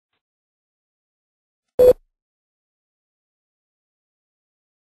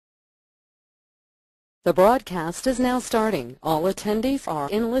The broadcast is now starting. All attendees are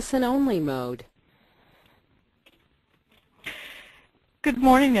in listen-only mode. Good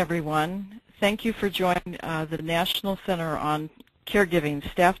morning, everyone. Thank you for joining the National Center on Caregiving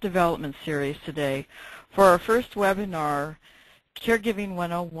Staff Development Series today for our first webinar, Caregiving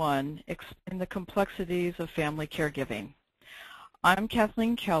 101, Explaining the Complexities of Family Caregiving. I'm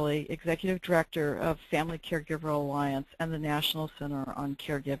Kathleen Kelly, Executive Director of Family Caregiver Alliance and the National Center on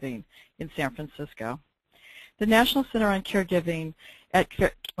Caregiving in San Francisco. The National Center on Caregiving at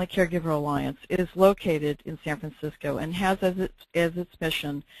Family Caregiver Alliance is located in San Francisco and has as its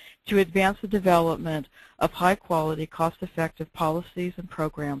mission to advance the development of high-quality, cost-effective policies and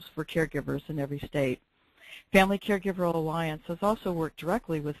programs for caregivers in every state. Family Caregiver Alliance has also worked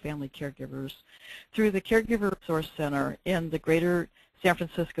directly with family caregivers through the Caregiver Resource Center in the greater San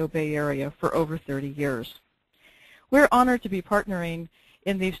Francisco Bay Area for over 30 years. We're honored to be partnering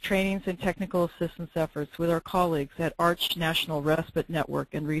in these trainings and technical assistance efforts with our colleagues at ARCH National Respite Network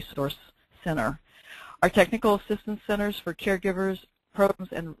and Resource Center. Our technical assistance centers for caregivers,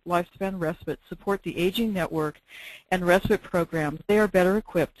 programs, and lifespan respite support the aging network and respite programs. They are better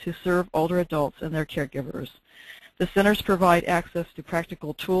equipped to serve older adults and their caregivers. The centers provide access to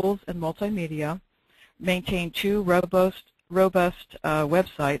practical tools and multimedia, maintain two robust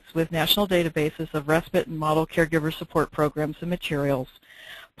websites with national databases of respite and model caregiver support programs and materials,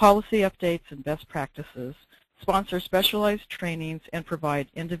 policy updates and best practices, sponsor specialized trainings, and provide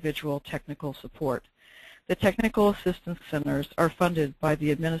individual technical support. The Technical Assistance Centers are funded by the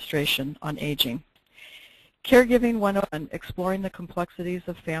Administration on Aging. Caregiving 101, Exploring the Complexities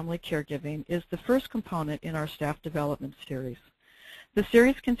of Family Caregiving, is the first component in our staff development series. The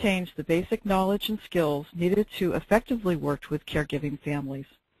series contains the basic knowledge and skills needed to effectively work with caregiving families.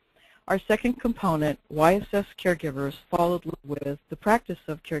 Our second component, Why Assess Caregivers, followed with the practice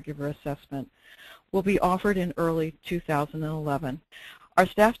of caregiver assessment, will be offered in early 2011. Our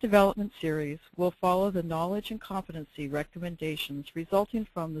staff development series will follow the knowledge and competency recommendations resulting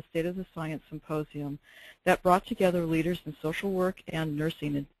from the State of the Science Symposium that brought together leaders in social work and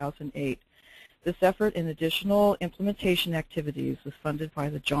nursing in 2008. This effort and additional implementation activities was funded by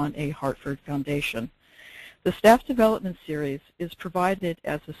the John A. Hartford Foundation. The Staff Development Series is provided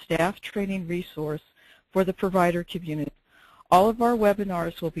as a staff training resource for the provider community. All of our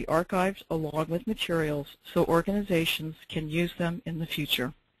webinars will be archived along with materials so organizations can use them in the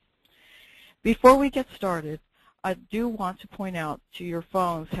future. Before we get started, I do want to point out that your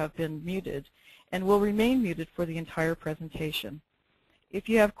phones have been muted and will remain muted for the entire presentation. If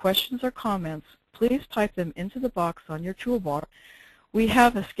you have questions or comments, please type them into the box on your toolbar. We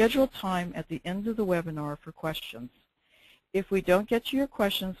have a scheduled time at the end of the webinar for questions. If we don't get to your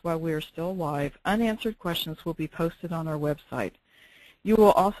questions while we are still live, unanswered questions will be posted on our website. You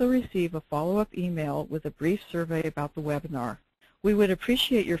will also receive a follow-up email with a brief survey about the webinar. We would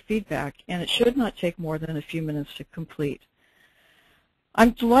appreciate your feedback, and it should not take more than a few minutes to complete.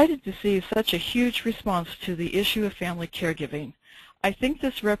 I'm delighted to see such a huge response to the issue of family caregiving. I think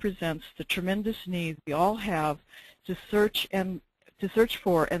this represents the tremendous need we all have to search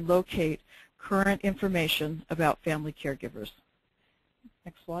for and locate current information about family caregivers.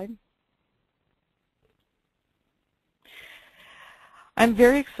 Next slide. I'm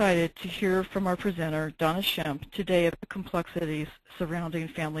very excited to hear from our presenter, Donna Schempp, today about the complexities surrounding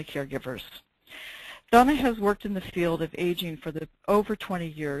family caregivers. Donna has worked in the field of aging for over 20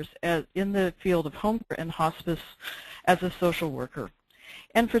 years in the field of home care and hospice as a social worker.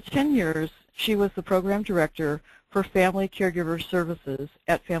 And for 10 years, she was the program director for Family Caregiver Services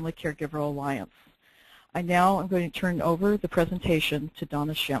at Family Caregiver Alliance. I now am going to turn over the presentation to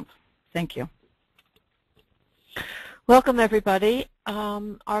Donna Schempp. Thank you. Welcome, everybody.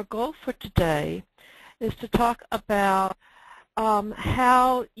 Our goal for today is to talk about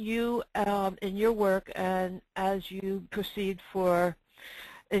how you, in your work and as you proceed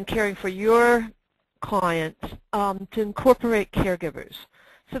in caring for your clients, to incorporate caregivers.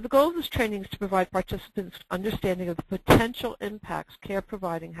 So the goal of this training is to provide participants understanding of the potential impacts care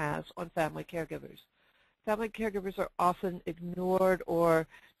providing has on family caregivers. Family caregivers are often ignored or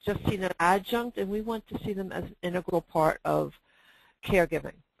just seen as adjunct, and we want to see them as an integral part of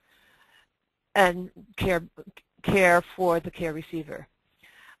caregiving and care for the care receiver.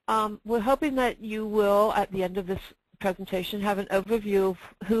 We're hoping that you will, at the end of this presentation, have an overview of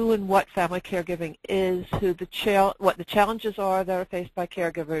who and what family caregiving is, what the challenges are that are faced by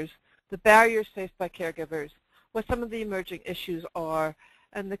caregivers, the barriers faced by caregivers, what some of the emerging issues are,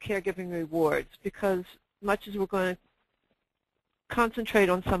 and the caregiving rewards, because much as we're going to concentrate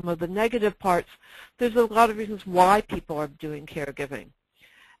on some of the negative parts, there's a lot of reasons why people are doing caregiving.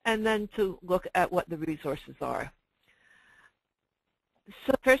 and then to look at what the resources are.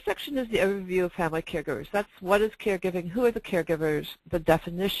 So the first section is the overview of family caregivers. That's what is caregiving, who are the caregivers, the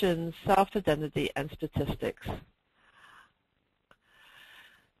definitions, self-identity, and statistics.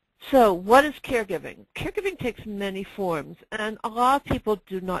 So what is caregiving? Caregiving takes many forms, and a lot of people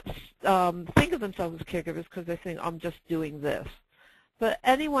do not think of themselves as caregivers because they think, I'm just doing this. But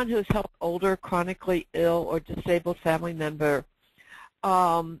anyone who has helped older, chronically ill, or disabled family member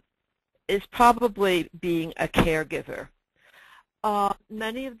is probably being a caregiver.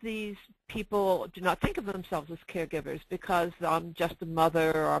 Many of these people do not think of themselves as caregivers because I'm just a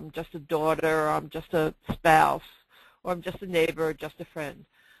mother, or I'm just a daughter, or I'm just a spouse, or I'm just a neighbor, or just a friend.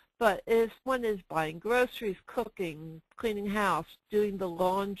 But if one is buying groceries, cooking, cleaning house, doing the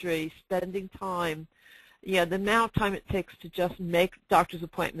laundry, spending time, the amount of time it takes to just make doctor's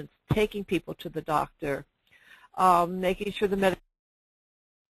appointments, taking people to the doctor, making sure the medication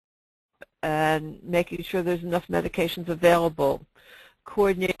and making sure there's enough medications available,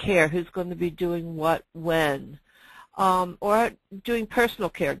 coordinate care, who's going to be doing what when, or doing personal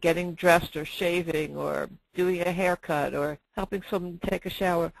care, getting dressed or shaving or doing a haircut or helping someone take a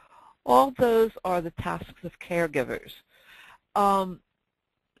shower. All those are the tasks of caregivers.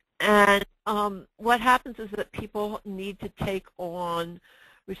 What happens is that people need to take on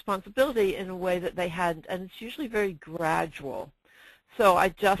responsibility in a way that they hadn't, and it's usually very gradual. So I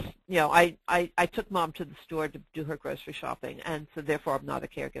just, I took Mom to the store to do her grocery shopping, and so therefore I'm not a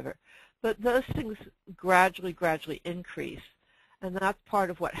caregiver. But those things gradually increase, and that's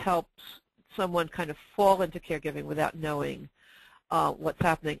part of what helps someone kind of fall into caregiving without knowing what's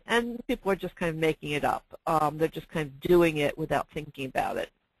happening. And people are just kind of making it up. They're just kind of doing it without thinking about it.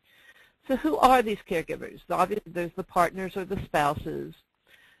 So who are these caregivers? Obviously, there's the partners or the spouses,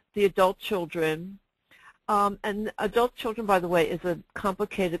 the adult children. And adult children, by the way, is a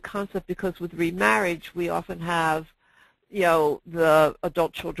complicated concept because with remarriage, we often have, the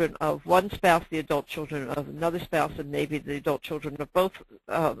adult children of one spouse, the adult children of another spouse, and maybe the adult children of both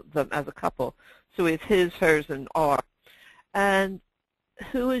of them as a couple. So we have his, hers, and our. And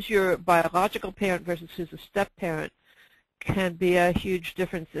who is your biological parent versus who's a step-parent can be a huge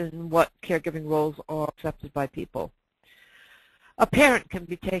difference in what caregiving roles are accepted by people. A parent can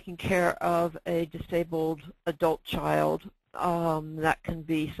be taking care of a disabled adult child. That can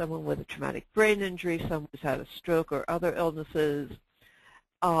be someone with a traumatic brain injury, someone who's had a stroke or other illnesses.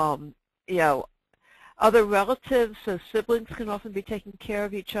 Other relatives, so siblings can often be taking care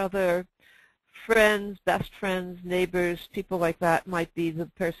of each other. Friends, best friends, neighbors, people like that might be the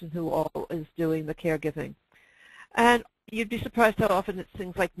person who all is doing the caregiving. And you'd be surprised how often it's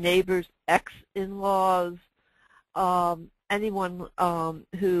things like neighbors, ex-in-laws, anyone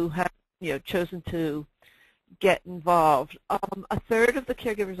who has chosen to get involved. A third of the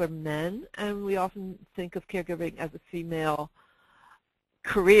caregivers are men, and we often think of caregiving as a female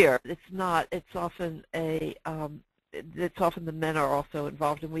career. It's not. It's often the men are also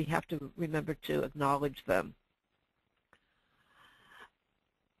involved, and we have to remember to acknowledge them.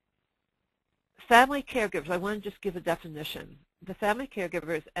 Family caregivers, I want to just give a definition. The family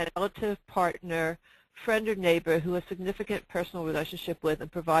caregiver is a relative, partner, friend, or neighbor who has significant personal relationship with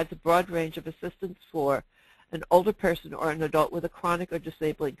and provides a broad range of assistance for an older person or an adult with a chronic or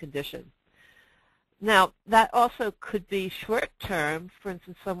disabling condition. Now, that also could be short-term, for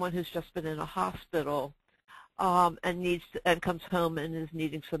instance, someone who's just been in a hospital and comes home and is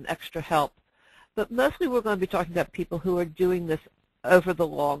needing some extra help. But mostly we're going to be talking about people who are doing this over the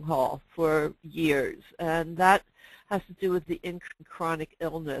long haul for years, and that has to do with the increased chronic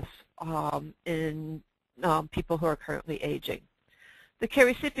illness in people who are currently aging. The care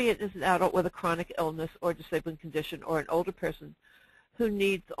recipient is an adult with a chronic illness or disabling condition or an older person who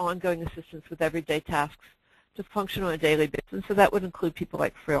needs ongoing assistance with everyday tasks to function on a daily basis, and so that would include people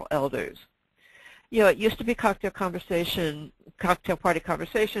like frail elders. It used to be cocktail party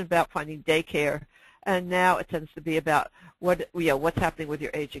conversation about finding daycare, and now it tends to be about what's happening with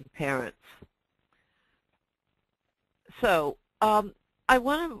your aging parents. So I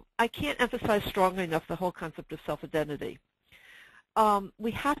can't emphasize strongly enough the whole concept of self-identity.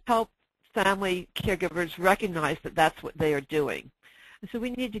 We have to help family caregivers recognize that that's what they are doing. And so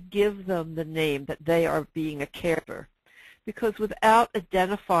we need to give them the name that they are being a caregiver, because without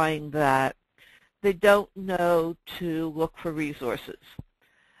identifying that, they don't know to look for resources.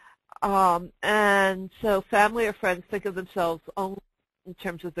 And so family or friends think of themselves only in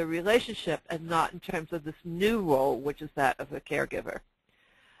terms of their relationship and not in terms of this new role, which is that of a caregiver.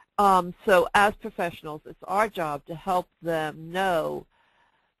 So as professionals, it's our job to help them know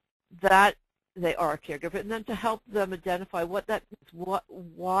that they are a caregiver, and then to help them identify what that means,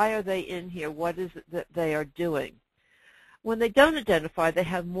 why are they in here, what is it that they are doing. When they don't identify, they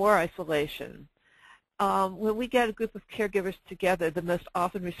have more isolation. When we get a group of caregivers together, the most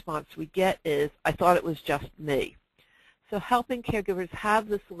often response we get is, I thought it was just me. So helping caregivers have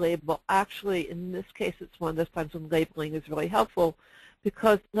this label, actually in this case it's one of those times when labeling is really helpful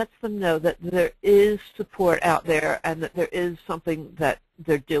because it lets them know that there is support out there and that there is something that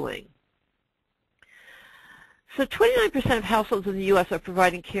they're doing. So 29% of households in the U.S. are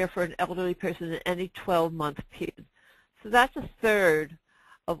providing care for an elderly person in any 12-month period. So that's a third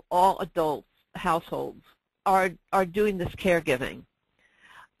of all adult households are doing this caregiving.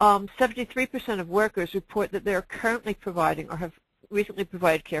 73% of workers report that they are currently providing or have recently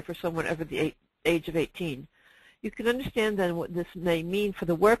provided care for someone over the age of 18. You can understand then what this may mean for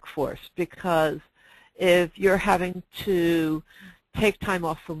the workforce, because if you're having to take time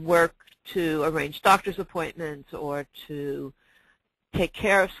off from work to arrange doctor's appointments or to take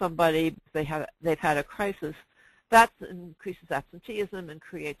care of somebody, they've had a crisis, that increases absenteeism and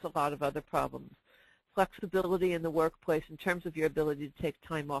creates a lot of other problems. Flexibility in the workplace in terms of your ability to take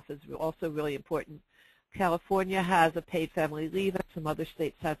time off is also really important. California has a paid family leave, and some other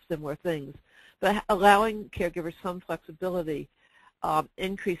states have similar things. But allowing caregivers some flexibility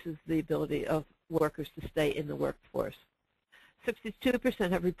increases the ability of workers to stay in the workforce.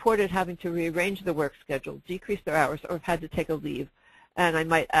 62% have reported having to rearrange their work schedule, decrease their hours, or have had to take a leave, and I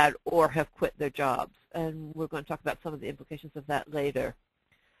might add, or have quit their jobs. And we're going to talk about some of the implications of that later.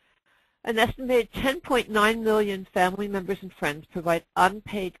 An estimated 10.9 million family members and friends provide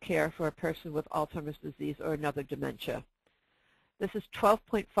unpaid care for a person with Alzheimer's disease or another dementia. This is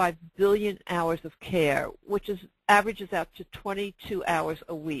 12.5 billion hours of care, which averages out to 22 hours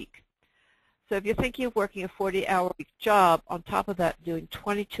a week. So if you're thinking of working a 40-hour-week job, on top of that doing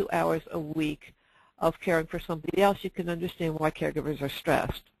 22 hours a week of caring for somebody else, you can understand why caregivers are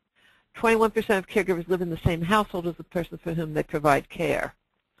stressed. 21% of caregivers live in the same household as the person for whom they provide care.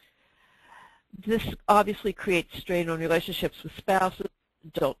 This obviously creates strain on relationships with spouses,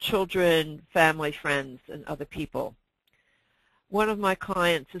 adult children, family, friends, and other people. One of my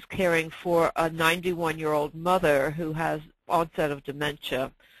clients is caring for a 91-year-old mother who has onset of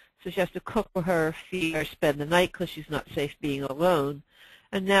dementia. So she has to cook for her, feed her, spend the night because she's not safe being alone.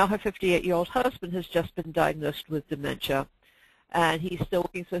 And now her 58-year-old husband has just been diagnosed with dementia. And he's still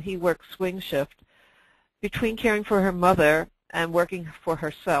working, so he works swing shift. Between caring for her mother and working for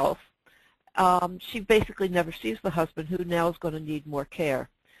herself, she basically never sees the husband, who now is going to need more care.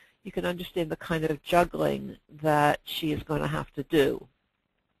 You can understand the kind of juggling that she is going to have to do.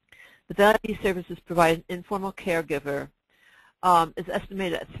 The value of these services provide an informal caregiver is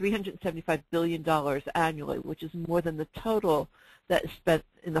estimated at $375 billion annually, which is more than the total that is spent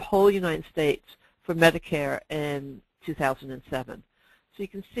in the whole United States for Medicare in 2007. So you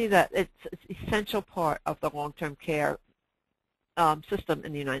can see that it's an essential part of the long-term care system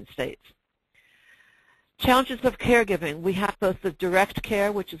in the United States. Challenges of caregiving. We have both the direct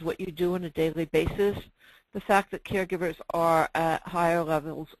care, which is what you do on a daily basis, the fact that caregivers are at higher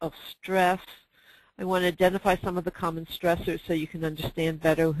levels of stress. I want to identify some of the common stressors so you can understand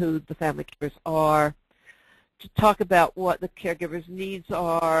better who the family caregivers are, to talk about what the caregivers' needs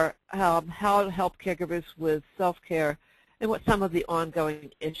are, how to help caregivers with self-care, and what some of the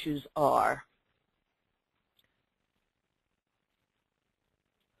ongoing issues are.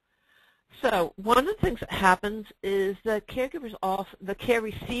 So one of the things that happens is that caregivers the care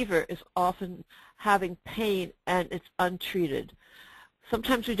receiver is often having pain and it's untreated.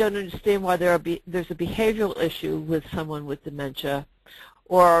 Sometimes we don't understand why there's a behavioral issue with someone with dementia,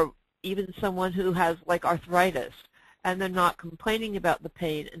 or even someone who has like arthritis, and they're not complaining about the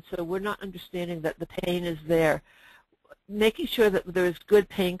pain, and so we're not understanding that the pain is there. Making sure that there is good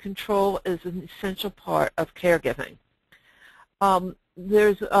pain control is an essential part of caregiving.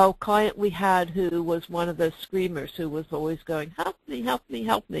 There's a client we had who was one of those screamers who was always going, help me, help me,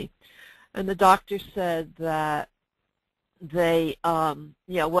 help me. And the doctor said that they,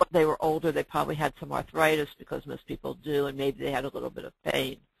 well, they were older, they probably had some arthritis because most people do, and maybe they had a little bit of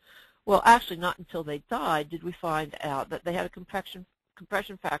pain. Well, actually, not until they died did we find out that they had a compression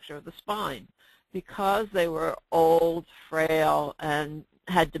fracture of the spine. Because they were old, frail, and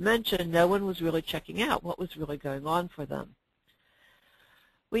had dementia, no one was really checking out what was really going on for them.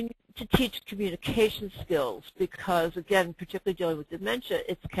 We need to teach communication skills because, again, particularly dealing with dementia,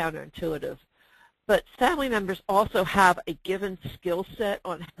 it's counterintuitive. But family members also have a given skill set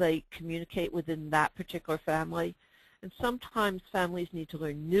on how they communicate within that particular family. And sometimes families need to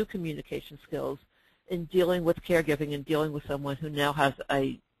learn new communication skills in dealing with caregiving and dealing with someone who now has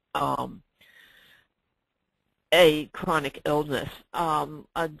a a chronic illness.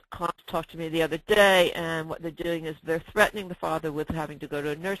 A client talked to me the other day, and what they're doing is they're threatening the father with having to go to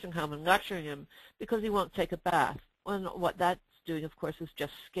a nursing home and lecturing him because he won't take a bath. And what that's doing, of course, is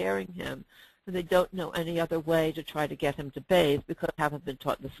just scaring him, and they don't know any other way to try to get him to bathe because they haven't been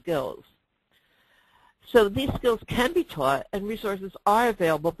taught the skills. So these skills can be taught, and resources are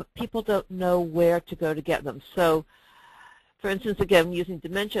available, but people don't know where to go to get them. So, for instance, again, using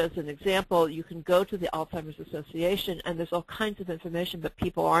dementia as an example, you can go to the Alzheimer's Association, and there's all kinds of information, but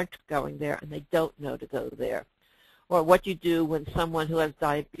people aren't going there, and they don't know to go there. Or what you do when someone who has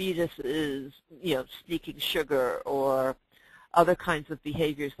diabetes is, sneaking sugar or other kinds of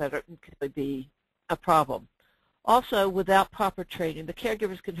behaviors that could be a problem. Also, without proper training, the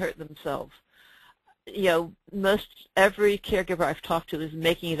caregivers can hurt themselves. Most every caregiver I've talked to is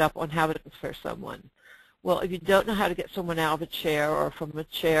making it up on how to transfer someone. Well, if you don't know how to get someone out of a chair or from a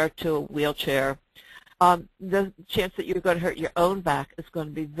chair to a wheelchair, the chance that you're going to hurt your own back is going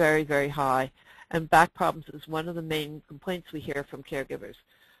to be very, very high. And back problems is one of the main complaints we hear from caregivers.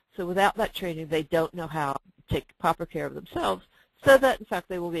 So without that training, they don't know how to take proper care of themselves so that, in fact,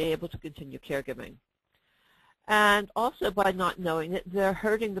 they will be able to continue caregiving. And also by not knowing it, they're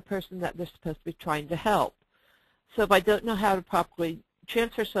hurting the person that they're supposed to be trying to help. So if I don't know how to properly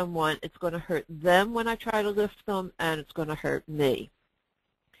transfer someone, it's going to hurt them when I try to lift them, and it's going to hurt me.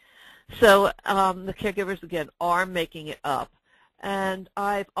 So the caregivers, again, are making it up. And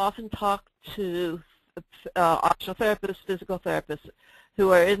I've often talked to occupational therapists, physical therapists,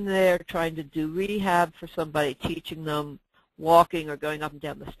 who are in there trying to do rehab for somebody, teaching them walking or going up and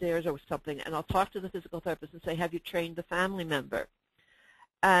down the stairs or something, and I'll talk to the physical therapist and say, have you trained the family member?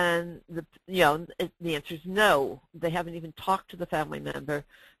 And the answer is no. They haven't even talked to the family member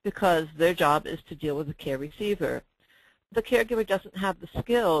because their job is to deal with the care receiver. The caregiver doesn't have the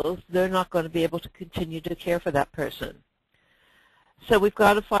skills. They're not going to be able to continue to care for that person. So we've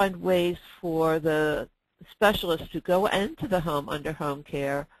got to find ways for the specialists to go into the home under home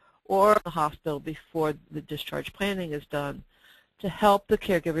care or the hospital before the discharge planning is done to help the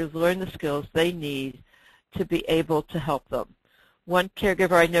caregivers learn the skills they need to be able to help them. One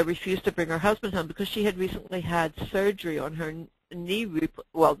caregiver I know refused to bring her husband home because she had recently had surgery on her knee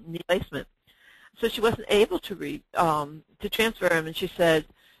replacement. So she wasn't able to transfer him, and she said,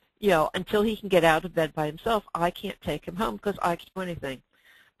 until he can get out of bed by himself, I can't take him home because I can't do anything.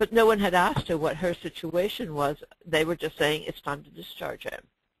 But no one had asked her what her situation was. They were just saying it's time to discharge him.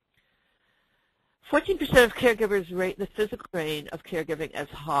 14% of caregivers rate the physical strain of caregiving as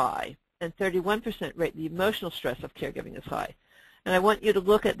high, and 31% rate the emotional stress of caregiving as high. And I want you to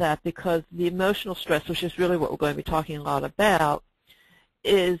look at that because the emotional stress, which is really what we're going to be talking a lot about,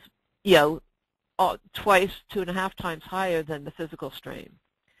 is, twice, 2.5 times higher than the physical strain.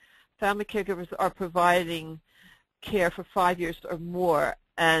 Family caregivers are providing care for 5 years or more,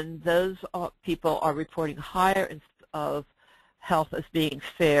 and those people are reporting higher instances of health as being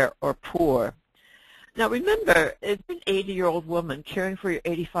fair or poor. Now remember, if you're an 80-year-old woman caring for your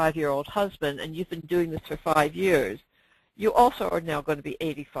 85-year-old husband and you've been doing this for 5 years, you also are now going to be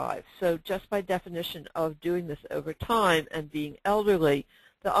 85. So just by definition of doing this over time and being elderly,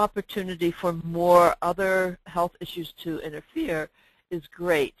 the opportunity for more other health issues to interfere is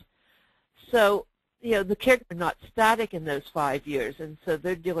great. So, the caregivers are not static in those 5 years, and so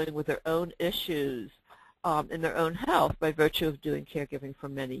they're dealing with their own issues in their own health by virtue of doing caregiving for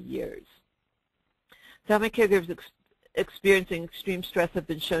many years. Family caregivers experiencing extreme stress have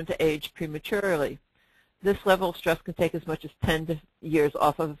been shown to age prematurely. This level of stress can take as much as 10 years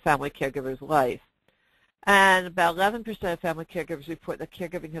off of a family caregiver's life. And about 11% of family caregivers report that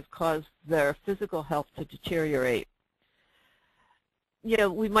caregiving has caused their physical health to deteriorate.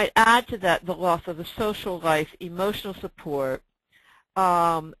 We might add to that the loss of a social life, emotional support,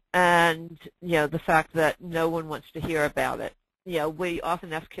 and, the fact that no one wants to hear about it. We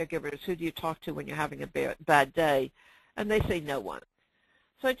often ask caregivers, who do you talk to when you're having a bad day? And they say no one.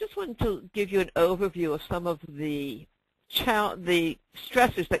 So I just wanted to give you an overview of some of the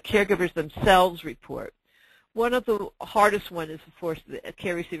stressors that caregivers themselves report. One of the hardest ones is, of course, a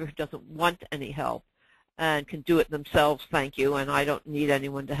care receiver who doesn't want any help and can do it themselves, thank you, and I don't need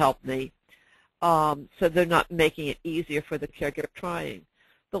anyone to help me. So they're not making it easier for the caregiver trying.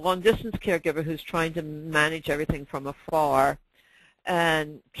 The long-distance caregiver who's trying to manage everything from afar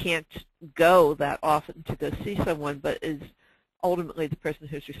and can't go that often to go see someone, but is ultimately the person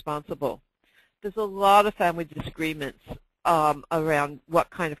who's responsible. There's a lot of family disagreements around what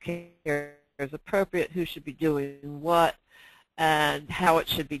kind of care is appropriate, who should be doing what, and how it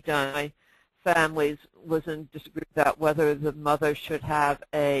should be done. My families was in disagreement about whether the mother should have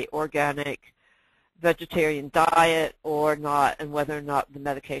a organic vegetarian diet or not, and whether or not the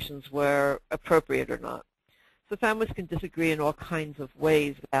medications were appropriate or not. So families can disagree in all kinds of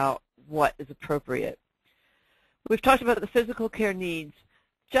ways about what is appropriate. We've talked about the physical care needs.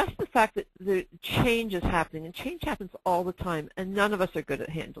 Just the fact that the change is happening, and change happens all the time, and none of us are good at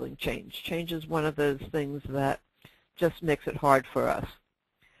handling change. Change is one of those things that just makes it hard for us.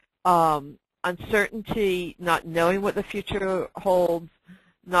 Uncertainty, not knowing what the future holds,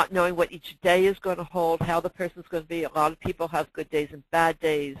 not knowing what each day is going to hold, how the person's going to be. A lot of people have good days and bad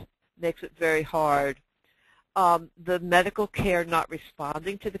days, makes it very hard. The medical care not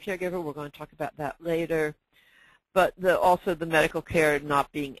responding to the caregiver, we're going to talk about that later. But also the medical care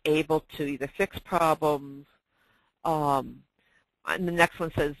not being able to either fix problems. And the next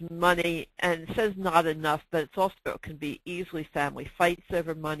one says money, and it says not enough, but it's also, it can be easily family fights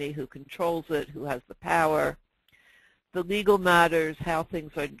over money, who controls it, who has the power. The legal matters, how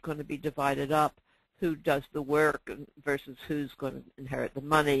things are going to be divided up, who does the work versus who's going to inherit the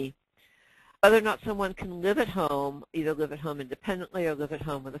money. Whether or not someone can live at home, either live at home independently or live at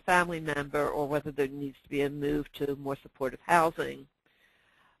home with a family member, or whether there needs to be a move to more supportive housing.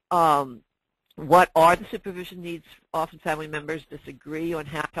 What are the supervision needs? Often family members disagree on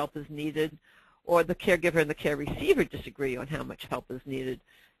how help is needed, or the caregiver and the care receiver disagree on how much help is needed.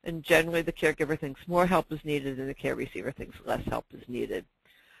 And generally the caregiver thinks more help is needed and the care receiver thinks less help is needed.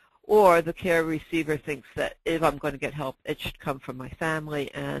 Or the care receiver thinks that if I'm going to get help, it should come from my family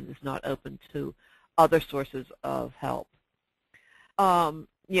and is not open to other sources of help. How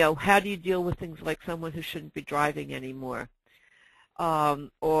do you deal with things like someone who shouldn't be driving anymore?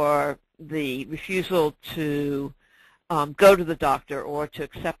 Or the refusal to go to the doctor or to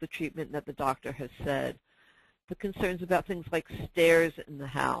accept the treatment that the doctor has said. The concerns about things like stairs in the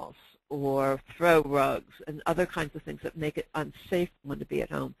house or throw rugs and other kinds of things that make it unsafe for one to be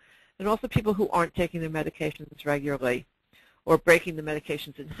at home. And also people who aren't taking their medications regularly or breaking the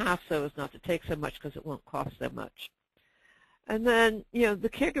medications in half so as not to take so much because it won't cost so much. And then, the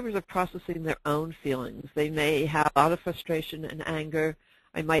caregivers are processing their own feelings. They may have a lot of frustration and anger.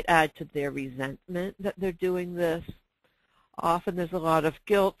 I might add to their resentment that they're doing this. Often there's a lot of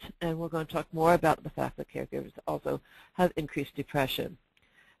guilt, and we're going to talk more about the fact that caregivers also have increased depression.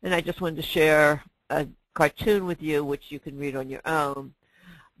 And I just wanted to share a cartoon with you, which you can read on your own.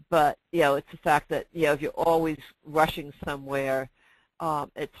 But, it's the fact that, if you're always rushing somewhere,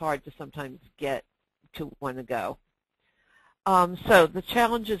 it's hard to sometimes get to want to go. So the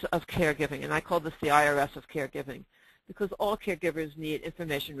challenges of caregiving, and I call this the IRS of caregiving, because all caregivers need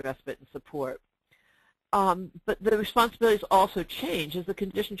information, respite, and support. But the responsibilities also change as the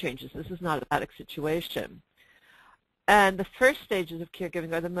condition changes. This is not a static situation. And the first stages of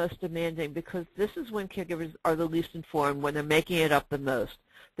caregiving are the most demanding because this is when caregivers are the least informed, when they're making it up the most.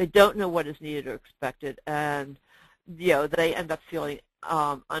 They don't know what is needed or expected, and they end up feeling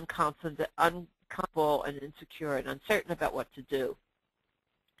uncomfortable and insecure and uncertain about what to do.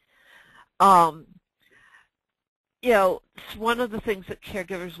 One of the things that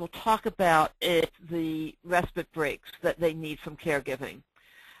caregivers will talk about is the respite breaks that they need from caregiving.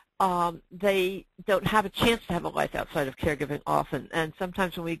 They don't have a chance to have a life outside of caregiving often, and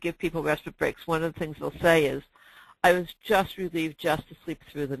sometimes when we give people respite breaks, one of the things they'll say is, I was just relieved just to sleep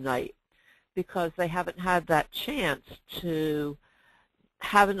through the night, because they haven't had that chance to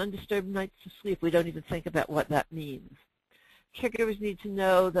have an undisturbed night to sleep. We don't even think about what that means. Caregivers need to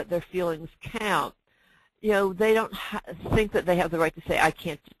know that their feelings count. They don't think that they have the right to say, I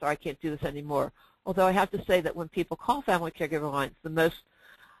can't do this anymore. Although I have to say that when people call family caregiver lines, the most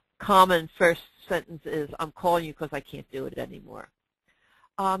common first sentence is, I'm calling you because I can't do it anymore.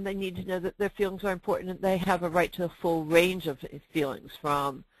 They need to know that their feelings are important and they have a right to a full range of feelings,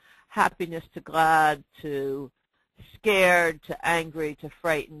 from happiness to glad to scared to angry to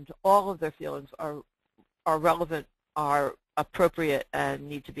frightened. All of their feelings are relevant, are appropriate, and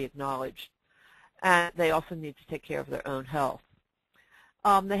need to be acknowledged. And they also need to take care of their own health.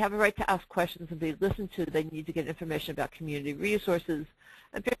 They have a right to ask questions and be listened to. They need to get information about community resources.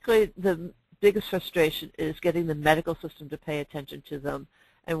 And particularly the biggest frustration is getting the medical system to pay attention to them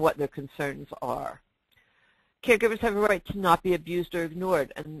and what their concerns are. Caregivers have a right to not be abused or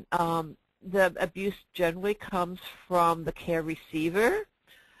ignored. And the abuse generally comes from the care receiver,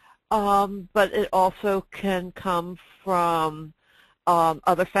 but it also can come from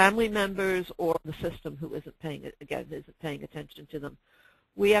other family members or the system who isn't paying attention to them.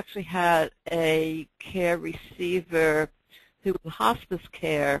 We actually had a care receiver who was in hospice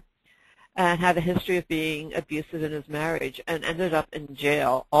care and had a history of being abusive in his marriage and ended up in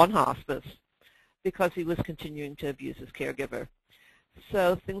jail on hospice because he was continuing to abuse his caregiver.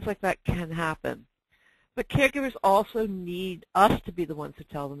 So things like that can happen. But caregivers also need us to be the ones who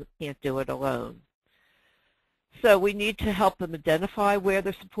tell them they can't do it alone. So we need to help them identify where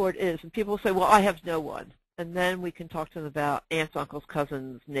their support is. And people say, well, I have no one. And then we can talk to them about aunts, uncles,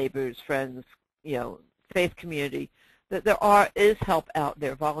 cousins, neighbors, friends, faith community, that is help out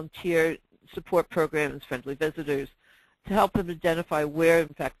there, volunteer support programs, friendly visitors, to help them identify where, in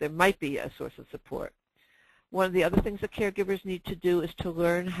fact, there might be a source of support. One of the other things that caregivers need to do is to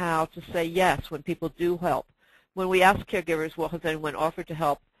learn how to say yes when people do help. When we ask caregivers, well, has anyone offered to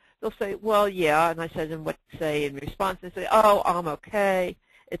help, they'll say, well, yeah, and I said, and what to say in response? They say, oh, I'm okay,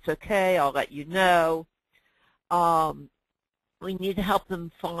 it's okay, I'll let you know. We need to help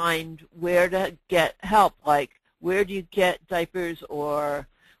them find where to get help, like where do you get diapers, or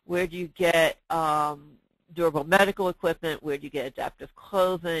where do you get durable medical equipment, where do you get adaptive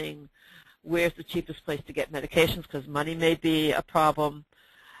clothing, where's the cheapest place to get medications because money may be a problem.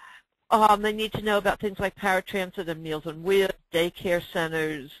 They need to know about things like paratransit and Meals on Wheels, daycare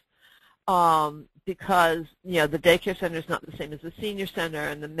centers, because the daycare center is not the same as the senior center,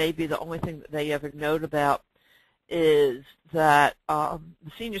 and then maybe the only thing that they ever note about is that the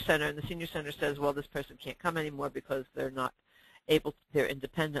senior center says, well, this person can't come anymore because they're not able to do it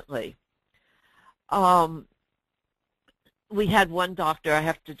independently. We had one doctor, I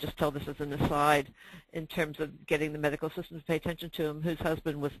have to just tell this as an aside, in terms of getting the medical system to pay attention to him, whose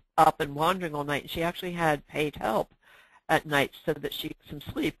husband was up and wandering all night, and she actually had paid help at night so that she got some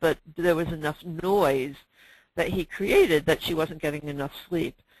sleep, but there was enough noise that he created that she wasn't getting enough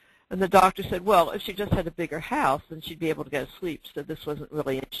sleep. And the doctor said, well, if she just had a bigger house, then she'd be able to get sleep, so this wasn't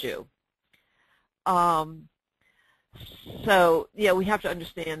really an issue. So, we have to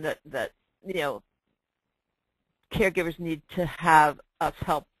understand that caregivers need to have us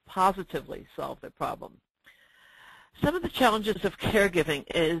help positively solve their problem. Some of the challenges of caregiving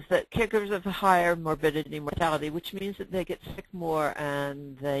is that caregivers have a higher morbidity and mortality, which means that they get sick more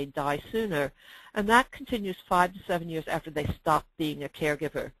and they die sooner. And that continues 5 to 7 years after they stop being a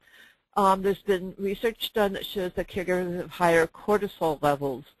caregiver. There's been research done that shows that caregivers have higher cortisol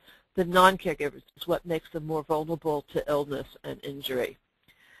levels than non-caregivers. It's what makes them more vulnerable to illness and injury.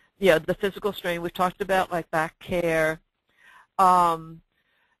 The physical strain we've talked about, like back care.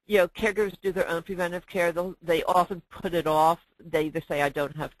 Caregivers do their own preventive care. They often put it off. They either say, I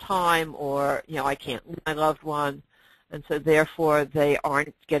don't have time, or, I can't leave my loved one, and so therefore they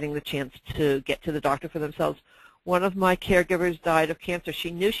aren't getting the chance to get to the doctor for themselves. One of my caregivers died of cancer.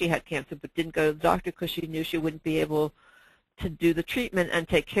 She knew she had cancer but didn't go to the doctor because she knew she wouldn't be able to do the treatment and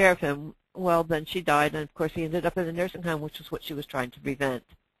take care of him. Well, then she died, and of course he ended up in a nursing home, which is what she was trying to prevent.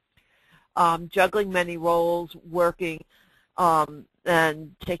 Juggling many roles, working,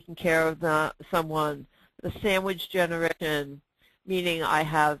 and taking care of someone. The sandwich generation, meaning I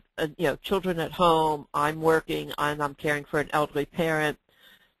have children at home, I'm working, and I'm caring for an elderly parent.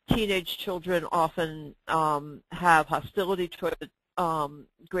 Teenage children often have hostility toward the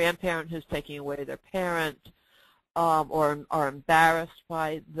grandparent who's taking away their parent, or are embarrassed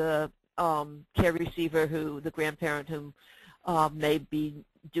by the care receiver, the grandparent who may be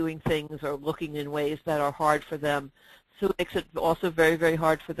doing things or looking in ways that are hard for them. So it makes it also very, very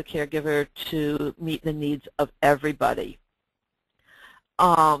hard for the caregiver to meet the needs of everybody.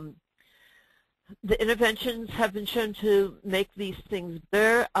 The interventions have been shown to make these things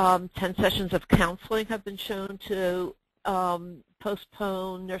better. 10 sessions of counseling have been shown to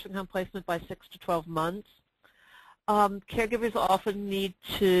postpone nursing home placement by 6 to 12 months. Caregivers often need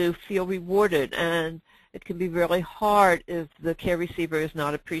to feel rewarded, and it can be really hard if the care receiver is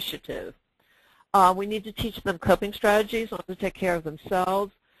not appreciative. We need to teach them coping strategies on how to take care of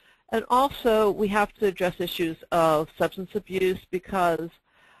themselves. And also, we have to address issues of substance abuse because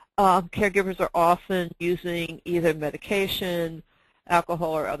caregivers are often using either medication,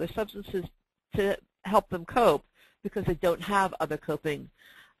 alcohol, or other substances to help them cope because they don't have other coping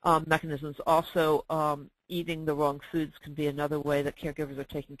mechanisms. Also, eating the wrong foods can be another way that caregivers are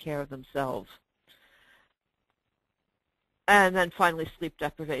taking care of themselves. And then finally, sleep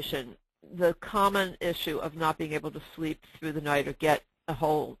deprivation. The common issue of not being able to sleep through the night or get a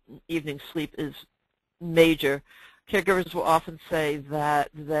whole evening's sleep is major. Caregivers will often say that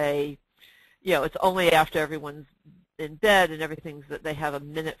it's only after everyone's in bed and everything's that they have a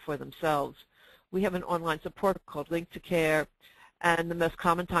minute for themselves. We have an online support called Link to Care, and the most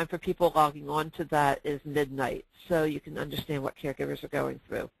common time for people logging on to that is midnight, so you can understand what caregivers are going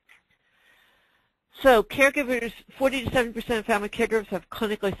through. So caregivers, 40 to 70% of family caregivers have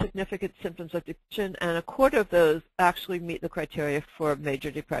clinically significant symptoms of depression, and a quarter of those actually meet the criteria for major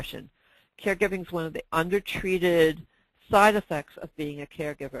depression. Caregiving is one of the undertreated side effects of being a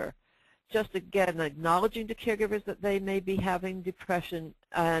caregiver. just, again, acknowledging to caregivers that they may be having depression,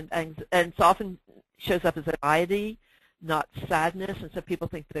 and it often shows up as anxiety, not sadness, and so people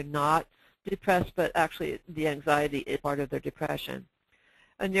think they're not depressed, but actually the anxiety is part of their depression.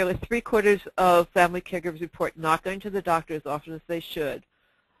 And nearly 3/4 of family caregivers report not going to the doctor as often as they should,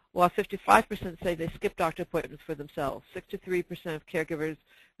 while 55% say they skip doctor appointments for themselves. 63% of caregivers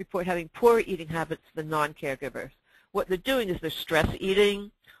report having poorer eating habits than non-caregivers. What they're doing is they're stress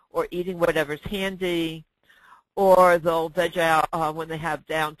eating or eating whatever's handy, or they'll veg out when they have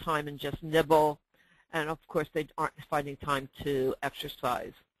downtime and just nibble. And, of course, they aren't finding time to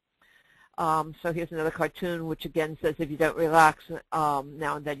exercise. So here's another cartoon, which, again, says if you don't relax now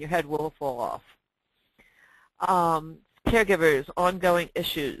and then, your head will fall off. Caregivers, ongoing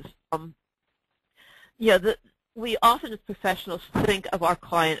issues. We often as professionals think of our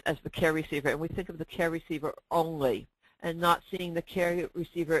client as the care receiver, and we think of the care receiver only, and not seeing the care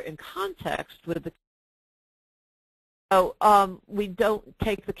receiver in context with the. So we don't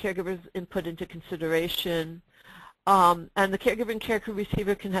take the caregiver's input into consideration, and the caregiver and care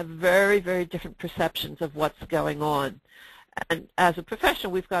receiver can have very, very different perceptions of what's going on. And as a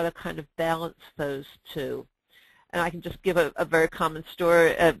professional, we've got to kind of balance those two. And I can just give a very common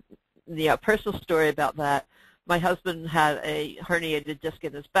story, personal story about that. My husband had a herniated disc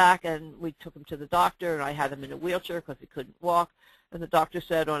in his back, and we took him to the doctor, and I had him in a wheelchair because he couldn't walk. And the doctor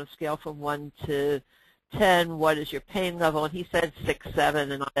said, on a scale from 1 to 10, what is your pain level? And he said 6,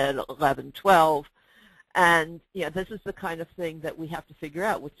 7, and I said 11, 12. And this is the kind of thing that we have to figure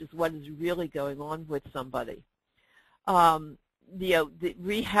out, which is what is really going on with somebody. The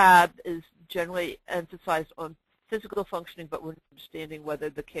rehab is generally emphasized on physical functioning, but we're understanding whether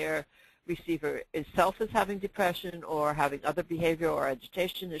the care receiver itself is having depression or having other behavior or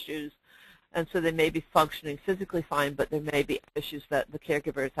agitation issues. And so they may be functioning physically fine, but there may be issues that the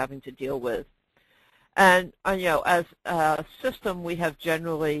caregiver is having to deal with. And as a system, we have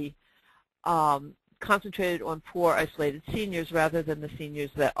generally concentrated on poor, isolated seniors rather than the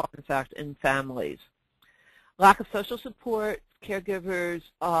seniors that are, in fact, in families. Lack of social support, caregivers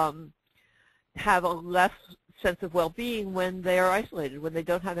have a less sense of well-being when they are isolated, when they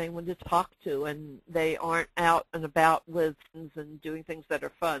don't have anyone to talk to, and they aren't out and about with friends and doing things that are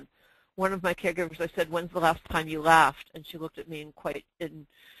fun. One of my caregivers, I said, when's the last time you laughed? And she looked at me in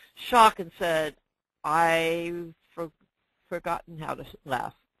shock and said, I've forgotten how to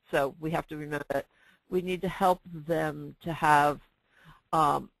laugh. So we have to remember that we need to help them to have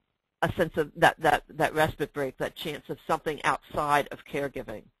a sense of that respite break, that chance of something outside of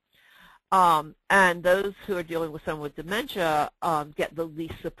caregiving. And those who are dealing with someone with dementia get the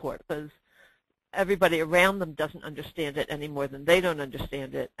least support because everybody around them doesn't understand it any more than they don't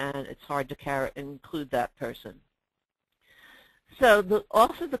understand it, and it's hard to include that person. So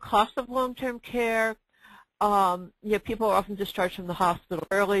also the cost of long-term care. People are often discharged from the hospital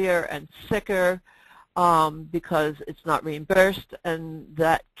earlier and sicker because it's not reimbursed, and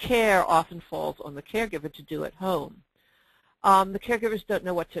that care often falls on the caregiver to do at home. The caregivers don't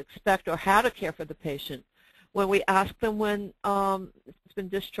know what to expect or how to care for the patient. When we ask them when it's been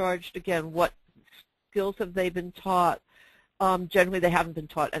discharged, again, what skills have they been taught? Generally, they haven't been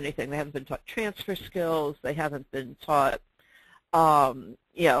taught anything. They haven't been taught transfer skills. They haven't been taught, how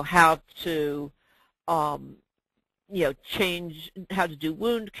to, change, how to do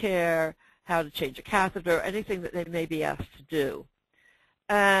wound care, how to change a catheter, anything that they may be asked to do.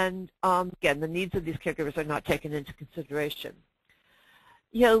 And again, the needs of these caregivers are not taken into consideration.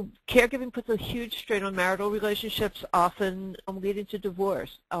 Caregiving puts a huge strain on marital relationships, often leading to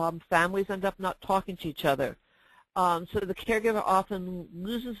divorce. Families end up not talking to each other. So the caregiver often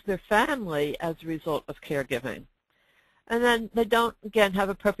loses their family as a result of caregiving. And then they don't, again, have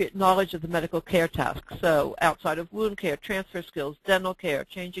appropriate knowledge of the medical care tasks. So outside of wound care, transfer skills, dental care,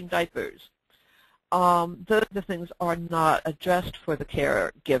 changing diapers. Those things are not addressed for the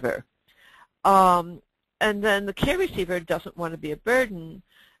caregiver. And then the care receiver doesn't want to be a burden,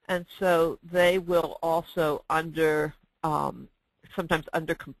 and so they will also sometimes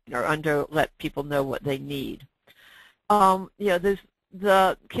let people know what they need. The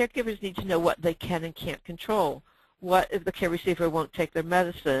caregivers need to know what they can and can't control. What if the care receiver won't take their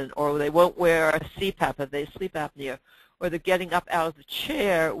medicine, or they won't wear a CPAP if they have sleep apnea, or they're getting up out of the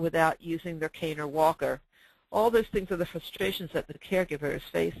chair without using their cane or walker. All those things are the frustrations that the caregiver is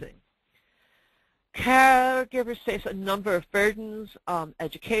facing. Caregivers face a number of burdens,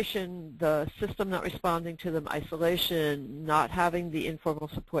 education, the system not responding to them, isolation, not having the informal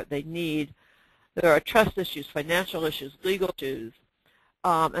support they need. There are trust issues, financial issues, legal issues,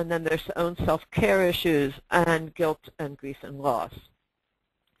 and then there's their own self-care issues and guilt and grief and loss.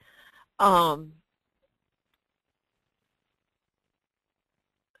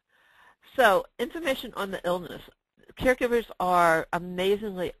 So information on the illness. Caregivers are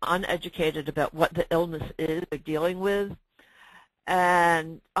amazingly uneducated about what the illness is they're dealing with,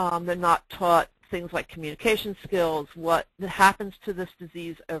 and they're not taught things like communication skills, what happens to this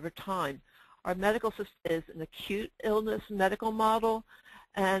disease over time. Our medical system is an acute illness medical model,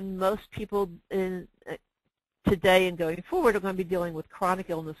 and most people today and going forward are going to be dealing with chronic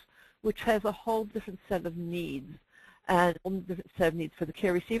illness, which has a whole different set of needs, and a whole different set of needs for the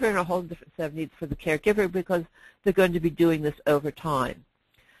care receiver and a whole different set of needs for the caregiver, because they're going to be doing this over time.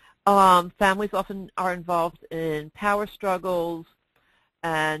 Families often are involved in power struggles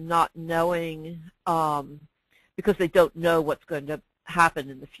and not knowing, because they don't know what's going to happen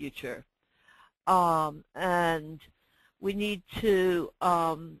in the future. And we need to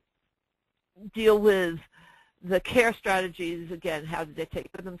deal with the care strategies, again, how do they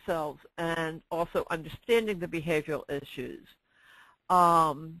take care of themselves, and also understanding the behavioral issues.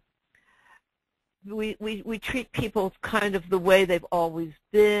 We treat people kind of the way they've always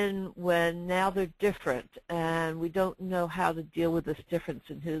been, when now they're different, and we don't know how to deal with this difference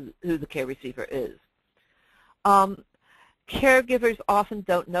in who the care receiver is. Caregivers often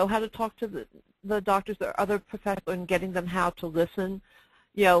don't know how to talk to the doctors or other professionals and getting them how to listen.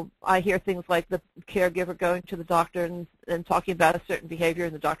 You know, I hear things like the caregiver going to the doctor and talking about a certain behavior,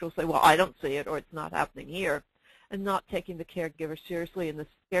 and the doctor will say, well, I don't see it, or it's not happening here, and not taking the caregiver seriously, and the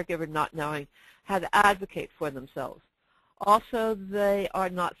caregiver not knowing how to advocate for themselves. Also, they are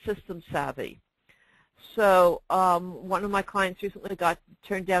not system savvy. So one of my clients recently got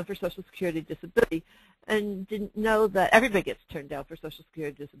turned down for Social Security disability and didn't know that everybody gets turned down for Social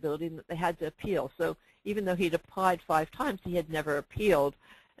Security disability and that they had to appeal. So even though he'd applied 5 times, he had never appealed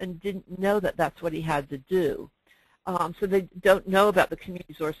and didn't know that that's what he had to do. So they don't know about the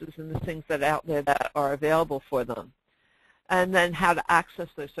community sources and the things that are out there that are available for them. And then how to access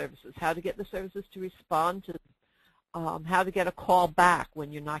those services, how to get the services to respond to, how to get a call back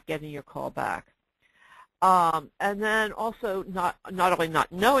when you're not getting your call back. And then also not only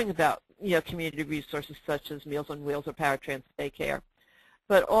not knowing about community resources such as Meals on Wheels or paratransit daycare,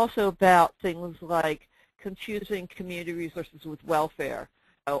 but also about things like confusing community resources with welfare.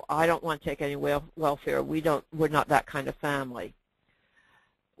 Oh, I don't want to take any welfare. We're not that kind of family.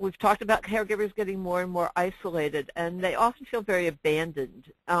 We've talked about caregivers getting more and more isolated, and they often feel very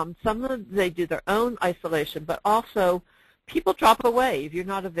abandoned. Some of them, they do their own isolation, but also people drop away. If you're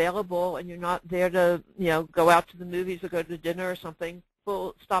not available and you're not there to, go out to the movies or go to dinner or something,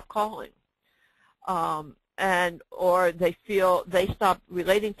 people stop calling. Or they feel they stop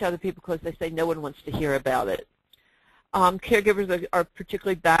relating to other people because they say no one wants to hear about it. Caregivers are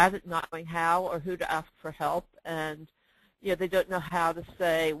particularly bad at not knowing how or who to ask for help, and they don't know how to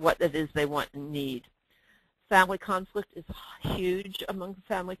say what it is they want and need. Family conflict is huge among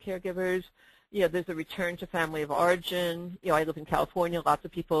family caregivers. There's a return to family of origin. I live in California. Lots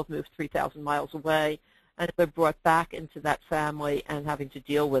of people have moved 3,000 miles away, and they're brought back into that family and having to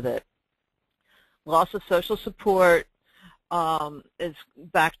deal with it. Loss of social support is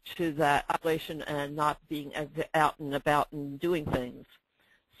back to that isolation and not being out and about and doing things.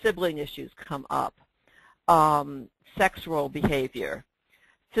 Sibling issues come up. Sex role behavior,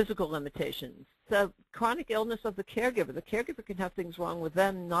 physical limitations. So chronic illness of the caregiver can have things wrong with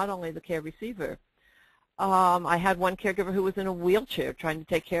them, not only the care receiver. I had one caregiver who was in a wheelchair trying to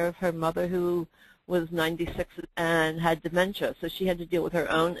take care of her mother who was 96 and had dementia, so she had to deal with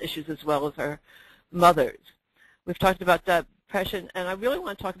her own issues as well as her mother's. We've talked about depression, and I really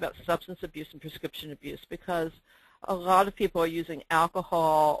want to talk about substance abuse and prescription abuse, because a lot of people are using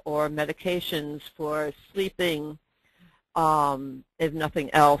alcohol or medications for sleeping, if nothing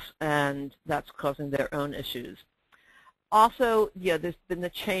else, and that's causing their own issues. Also, there's been the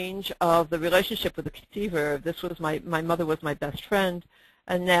change of the relationship with the receiver. This was my mother was my best friend,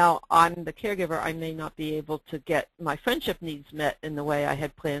 and now I'm the caregiver. I may not be able to get my friendship needs met in the way I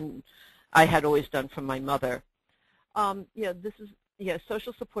had planned, I had always done for my mother.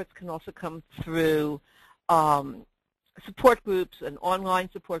 Social supports can also come through support groups and online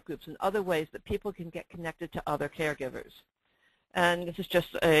support groups and other ways that people can get connected to other caregivers. And this is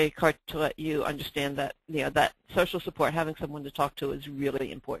just a card to let you understand that that social support, having someone to talk to, is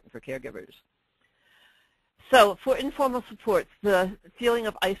really important for caregivers. So for informal supports, the feeling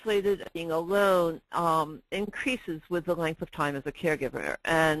of isolated and being alone increases with the length of time as a caregiver.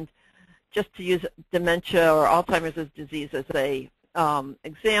 And just to use dementia or Alzheimer's disease as a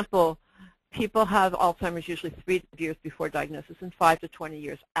example, people have Alzheimer's usually 3 years before diagnosis and 5 to 20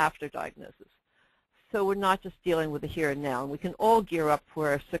 years after diagnosis. so we're not just dealing with the here and now. And we can all gear up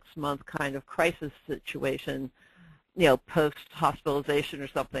for a 6-month kind of crisis situation, post-hospitalization or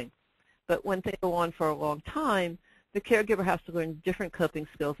something. But when things go on for a long time, the caregiver has to learn different coping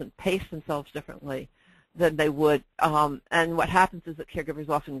skills and pace themselves differently than they would. And what happens is that caregivers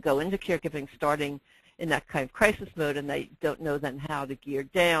often go into caregiving starting in that kind of crisis mode, and they don't know then how to gear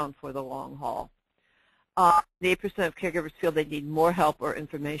down for the long haul. 8% of caregivers feel they need more help or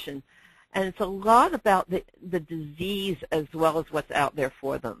information. And it's a lot about the disease as well as what's out there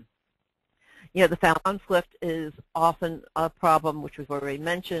for them. The family conflict is often a problem, which we've already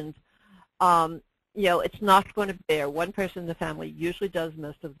mentioned. It's not going to bear. One person in the family usually does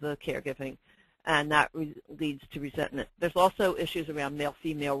most of the caregiving, and that leads to resentment. There's also issues around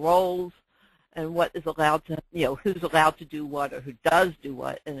male-female roles and what is allowed to, who's allowed to do what or who does do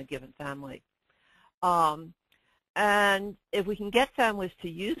what in a given family. And if we can get families to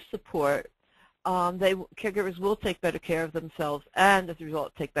use support, caregivers will take better care of themselves and, as a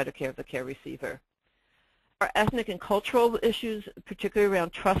result, take better care of the care receiver. Our ethnic and cultural issues, particularly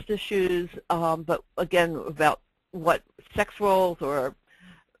around trust issues, but again about what sex roles or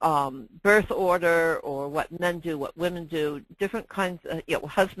birth order or what men do, what women do, different kinds of,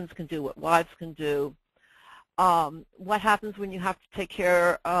 what husbands can do, what wives can do. What happens when you have to take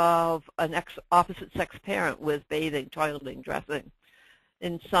care of an opposite-sex parent with bathing, toileting, dressing?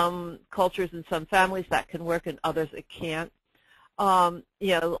 In some cultures and some families that can work, in others it can't. A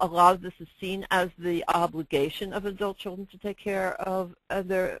lot of this is seen as the obligation of adult children to take care of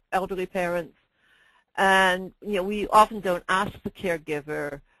their elderly parents. And, we often don't ask the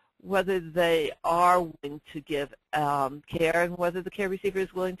caregiver whether they are willing to give care and whether the care receiver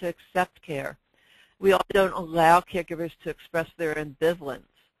is willing to accept care. We also don't allow caregivers to express their ambivalence.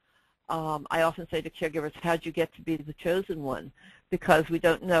 I often say to caregivers, how'd you get to be the chosen one? Because we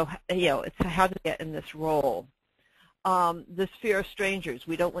don't know, it's how to get in this role. This fear of strangers.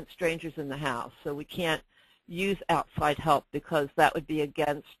 We don't want strangers in the house, so we can't use outside help because that would be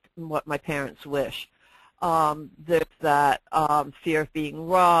against what my parents wish. There's that fear of being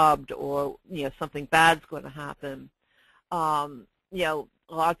robbed or, something bad's going to happen.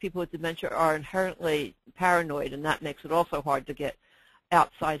 A lot of people with dementia are inherently paranoid, and that makes it also hard to get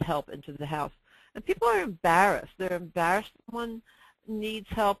outside help into the house. And people are embarrassed. They're embarrassed someone needs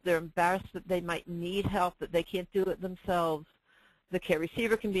help. They're embarrassed that they might need help, that they can't do it themselves. The care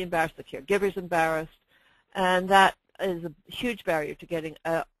receiver can be embarrassed. The caregiver's embarrassed. And that is a huge barrier to getting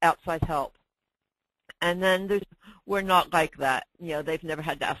outside help. And then we're not like that. They've never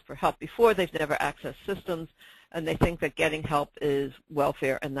had to ask for help before. They've never accessed systems. And they think that getting help is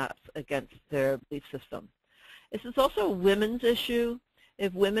welfare, and that's against their belief system. This is also a women's issue.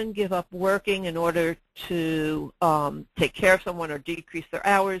 If women give up working in order to take care of someone or decrease their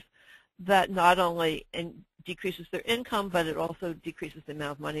hours, that not only decreases their income, but it also decreases the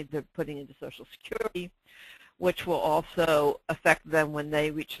amount of money they're putting into Social Security, which will also affect them when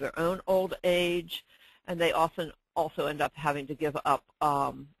they reach their own old age, and they often also end up having to give up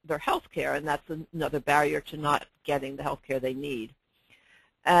their health care, and that's another barrier to not getting the health care they need.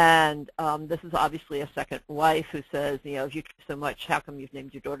 And this is obviously a second wife who says, if you care so much, how come you've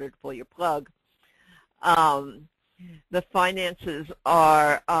named your daughter to pull your plug? The finances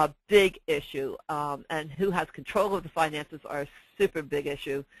are a big issue, and who has control of the finances are a super big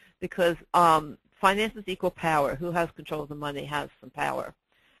issue because finances equal power. Who has control of the money has some power.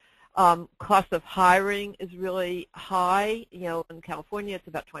 Cost of hiring is really high. In California, it's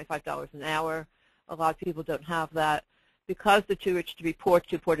about $25 an hour. A lot of people don't have that. Because they're too rich to be poor,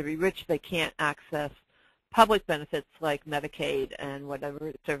 too poor to be rich, they can't access public benefits like Medicaid and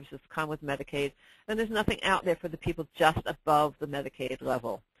whatever services come with Medicaid. And there's nothing out there for the people just above the Medicaid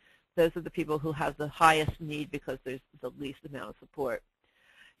level. Those are the people who have the highest need because there's the least amount of support.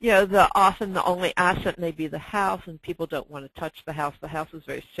 Often the only asset may be the house, and people don't want to touch the house. The house is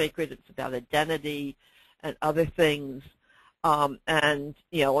very sacred. It's about identity and other things. And,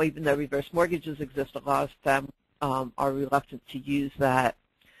 even though reverse mortgages exist, a lot of families are reluctant to use that.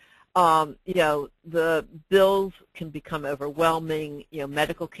 The bills can become overwhelming.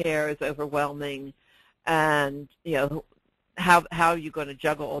 Medical care is overwhelming. And, how are you going to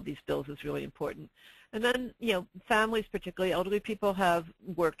juggle all these bills is really important. And then, families, particularly elderly people, have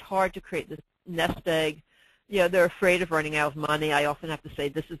worked hard to create this nest egg. They're afraid of running out of money. I often have to say,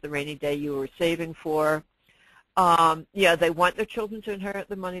 this is the rainy day you were saving for. They want their children to inherit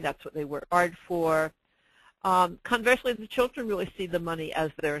the money. That's what they work hard for. Conversely, the children really see the money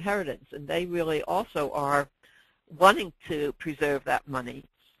as their inheritance, and they really also are wanting to preserve that money.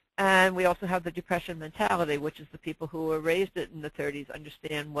 And we also have the depression mentality, which is the people who were raised in the 30s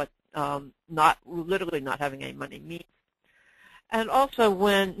understand what literally not having any money means. And also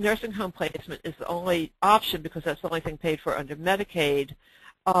when nursing home placement is the only option because that's the only thing paid for under Medicaid,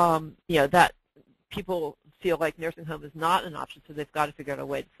 that people feel like nursing home is not an option, so they've got to figure out a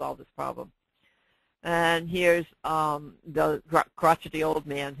way to solve this problem. And here's the crotchety old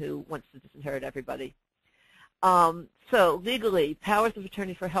man who wants to disinherit everybody. So legally, powers of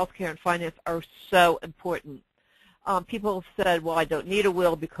attorney for health care and finance are so important. People have said, well, I don't need a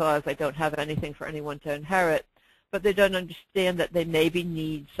will because I don't have anything for anyone to inherit, but they don't understand that they maybe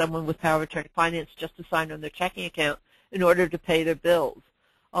need someone with power of attorney finance just to sign on their checking account in order to pay their bills.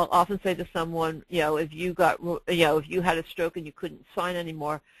 I'll often say to someone, if you had a stroke and you couldn't sign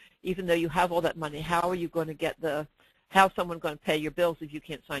anymore, even though you have all that money, how are you going to get how's someone going to pay your bills if you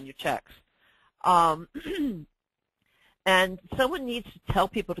can't sign your checks? And someone needs to tell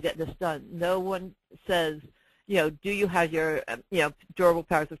people to get this done. No one says, do you have your, durable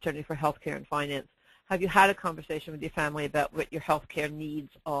powers of attorney for health care and finance? Have you had a conversation with your family about what your health care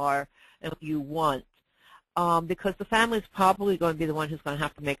needs are and what you want? Because the family is probably going to be the one who's going to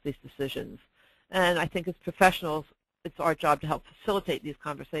have to make these decisions. And I think as professionals, it's our job to help facilitate these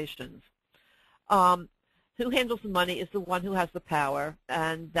conversations. Who handles the money is the one who has the power,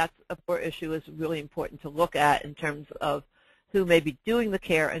 and that's a core issue is really important to look at in terms of who may be doing the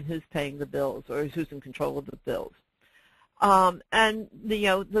care and who's paying the bills or who's in control of the bills. And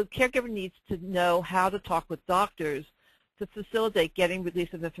the caregiver needs to know how to talk with doctors to facilitate getting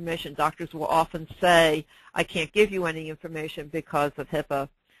release of information. Doctors will often say, I can't give you any information because of HIPAA.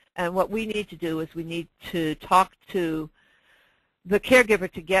 And what we need to do is we need to talk to the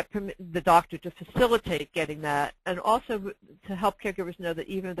caregiver to get the doctor to facilitate getting that, and also to help caregivers know that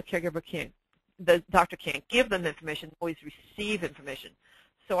even if the doctor can't give them information, they always receive information.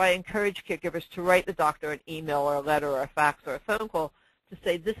 So I encourage caregivers to write the doctor an email or a letter or a fax or a phone call to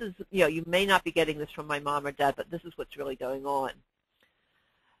say, this is, you may not be getting this from my mom or dad, but this is what's really going on.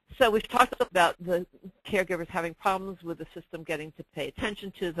 So we've talked about the caregivers having problems with the system getting to pay attention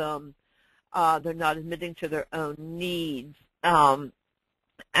to them. They're not admitting to their own needs.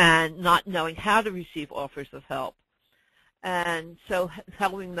 And not knowing how to receive offers of help. And so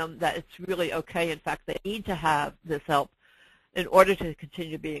telling them that it's really okay, in fact, they need to have this help in order to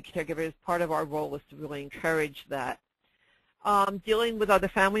continue being a caregiver is part of our role is to really encourage that. Dealing with other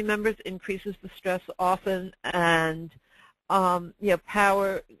family members increases the stress often, and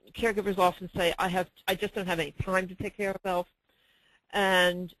caregivers often say, I just don't have any time to take care of myself.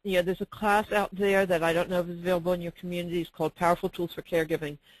 And there's a class out there that I don't know if it's available in your communities called Powerful Tools for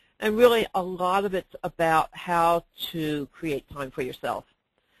Caregiving. And really a lot of it's about how to create time for yourself.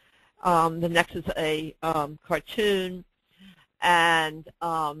 The next is a cartoon, and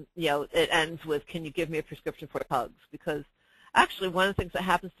it ends with, can you give me a prescription for hugs? Because actually one of the things that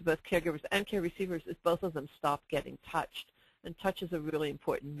happens to both caregivers and care receivers is both of them stop getting touched. And touch is a really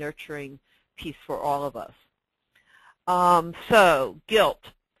important nurturing piece for all of us. So guilt,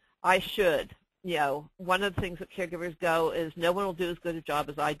 I should, one of the things that caregivers go is no one will do as good a job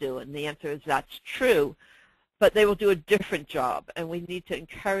as I do, and the answer is that's true, but they will do a different job, and we need to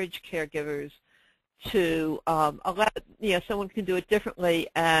encourage caregivers to allow, someone can do it differently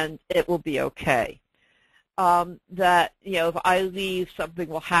and it will be okay. That, if I leave, something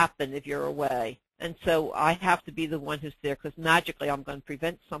will happen if you're away, and so I have to be the one who's there because magically I'm going to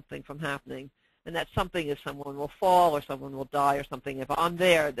prevent something from happening. And that something is someone will fall or someone will die or something. If I'm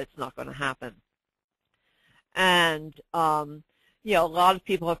there, that's not going to happen. And, a lot of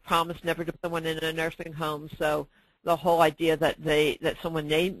people have promised never to put someone in a nursing home. So the whole idea that someone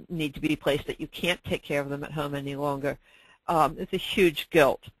may need to be placed, that you can't take care of them at home any longer, is a huge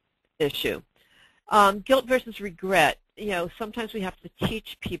guilt issue. Guilt versus regret. Sometimes we have to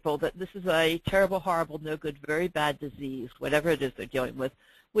teach people that this is a terrible, horrible, no good, very bad disease, whatever it is they're dealing with,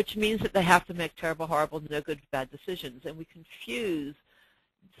 which means that they have to make terrible, horrible, no good, bad decisions. And we confuse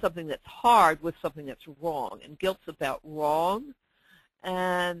something that's hard with something that's wrong. And guilt's about wrong,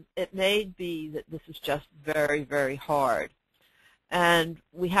 and it may be that this is just very, very hard. And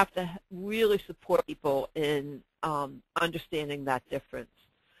we have to really support people in understanding that difference.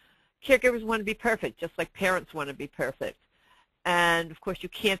 Caregivers want to be perfect, just like parents want to be perfect. And, of course, you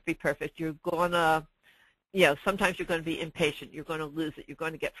can't be perfect. You're going to sometimes you're going to be impatient, you're going to lose it, you're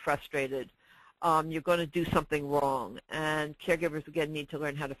going to get frustrated, you're going to do something wrong, and caregivers, again, need to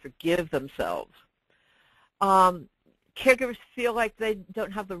learn how to forgive themselves. Caregivers feel like they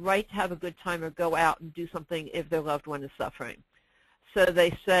don't have the right to have a good time or go out and do something if their loved one is suffering. So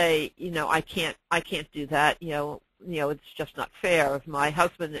they say, I can't do that, it's just not fair. If my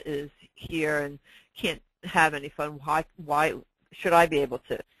husband is here and can't have any fun, why should I be able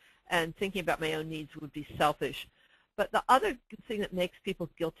to? And thinking about my own needs would be selfish. But the other thing that makes people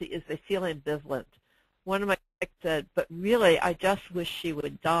guilty is they feel ambivalent. One of my colleagues said, but really, I just wish she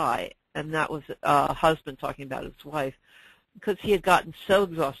would die. And that was a husband talking about his wife, because he had gotten so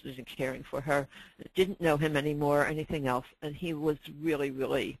exhausted in caring for her, didn't know him anymore or anything else, and he was really,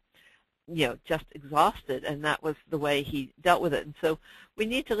 really, just exhausted, and that was the way he dealt with it. And so we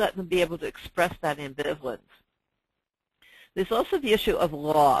need to let them be able to express that ambivalence. There's also the issue of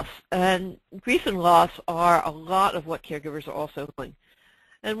loss, and grief and loss are a lot of what caregivers are also doing.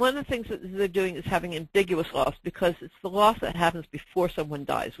 And one of the things that they're doing is having ambiguous loss, because it's the loss that happens before someone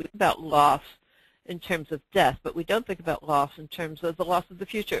dies. We think about loss in terms of death, but we don't think about loss in terms of the loss of the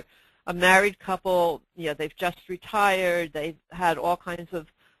future. A married couple, they've just retired, they've had all kinds of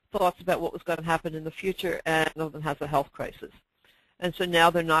thoughts about what was going to happen in the future, and one of them has a health crisis. And so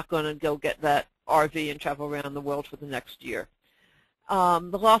now they're not going to go get that RV and travel around the world for the next year.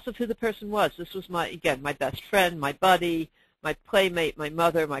 The loss of who the person was. This was my best friend, my buddy, my playmate, my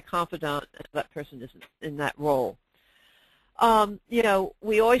mother, my confidant, and that person isn't in that role.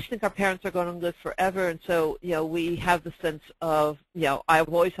 We always think our parents are going to live forever, and so, we have the sense of, I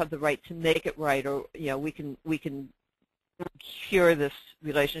always have the right to make it right, or, we can cure this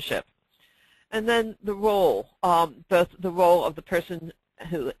relationship. And then the role, both the role of the person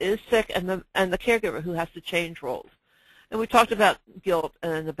who is sick and the caregiver who has to change roles. And we talked about guilt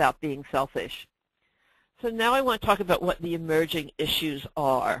and about being selfish. So now I want to talk about what the emerging issues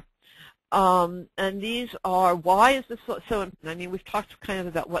are. And these are, why is this so important? I mean, we've talked kind of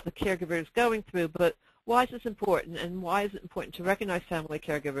about what the caregiver is going through, but why is this important, and why is it important to recognize family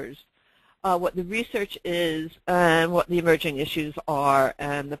caregivers, what the research is, and what the emerging issues are,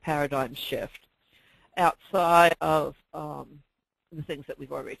 and the paradigm shift outside of the things that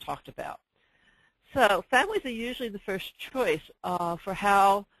we've already talked about. So families are usually the first choice for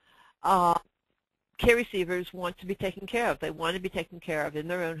how care receivers want to be taken care of. They want to be taken care of in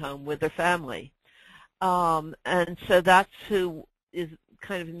their own home with their family. And so that's who is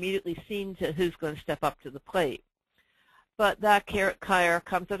kind of immediately seen to who's going to step up to the plate. But that care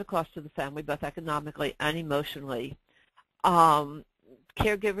comes at a cost to the family, both economically and emotionally.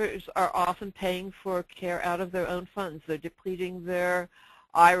 Caregivers are often paying for care out of their own funds. They're depleting their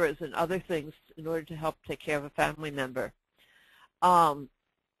IRAs and other things in order to help take care of a family member.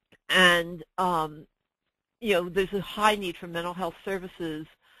 There's a high need for mental health services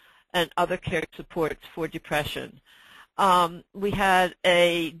and other care supports for depression. We had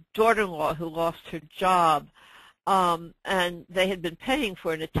a daughter-in-law who lost her job, and they had been paying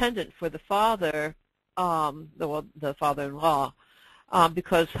for an attendant for the father, the father-in-law,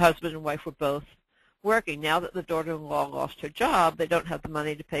 because husband and wife were both working. Now that the daughter-in-law lost her job, they don't have the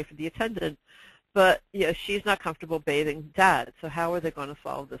money to pay for the attendant, but she's not comfortable bathing dad. So how are they going to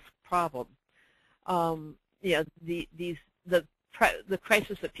solve this problem? The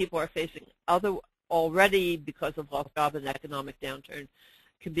crisis that people are facing already because of lost job and economic downturn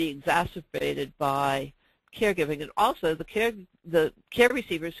can be exacerbated by caregiving. And also the care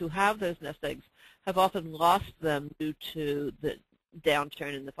receivers who have those nest eggs have often lost them due to the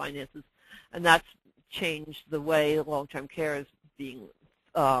downturn in the finances, and that's changed the way long-term care is being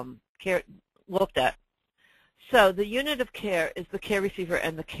looked at. So the unit of care is the care receiver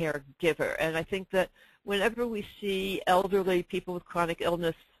and the caregiver, and I think that whenever we see elderly people with chronic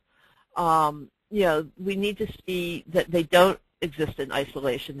illness, we need to see that they don't exist in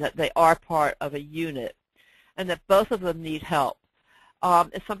isolation, that they are part of a unit, and that both of them need help.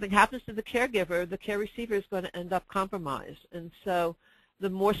 If something happens to the caregiver, the care receiver is going to end up compromised, and so the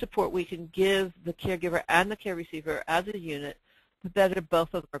more support we can give the caregiver and the care receiver as a unit, the better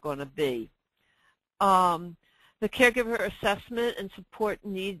both of them are going to be. The caregiver assessment and support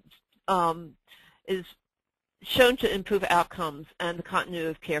needs is shown to improve outcomes and the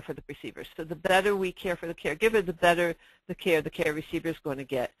continuity of care for the receiver. So the better we care for the caregiver, the better the care receiver is going to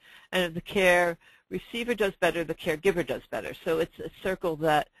get. And if the care receiver does better, the caregiver does better. So it's a circle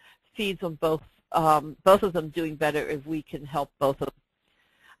that feeds on both of them doing better if we can help both of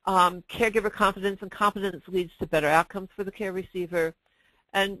them. Caregiver confidence and competence leads to better outcomes for the care receiver.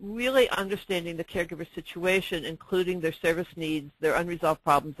 And really understanding the caregiver situation, including their service needs, their unresolved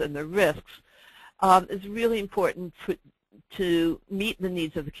problems, and their risks, is really important to meet the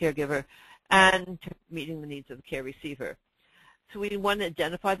needs of the caregiver and to meeting the needs of the care receiver. So we want to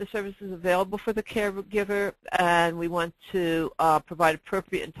identify the services available for the caregiver, and we want to provide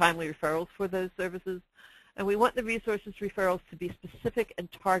appropriate and timely referrals for those services. And we want the resources referrals to be specific and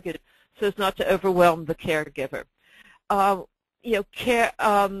targeted so as not to overwhelm the caregiver.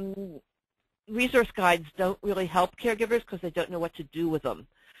 resource guides don't really help caregivers because they don't know what to do with them.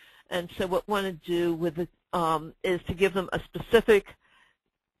 And so what we want to do with it is to give them a specific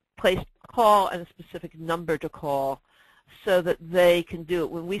place to call and a specific number to call so that they can do it.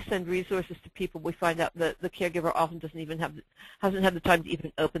 When we send resources to people, we find out that the caregiver often hasn't had the time to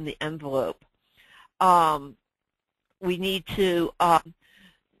even open the envelope. We need to, there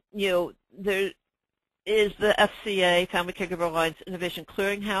is the FCA, Family Caregiver Alliance Innovation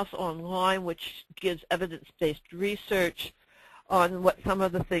Clearinghouse online, which gives evidence-based research on what some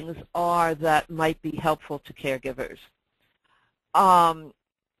of the things are that might be helpful to caregivers.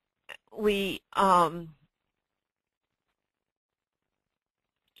 We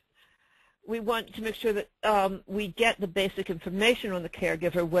want to make sure that we get the basic information on the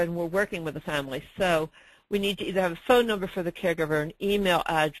caregiver when we're working with the family. So we need to either have a phone number for the caregiver, an email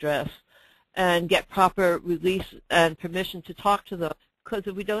address, and get proper release and permission to talk to them. Because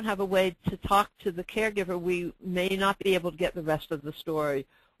if we don't have a way to talk to the caregiver, we may not be able to get the rest of the story,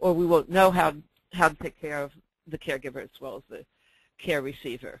 or we won't know how to take care of the caregiver as well as the care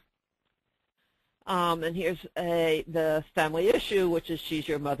receiver. And here's the family issue, which is she's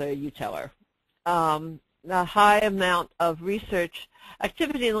your mother, you tell her. The high amount of research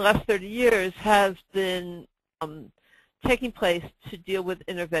activity in the last 30 years has been taking place to deal with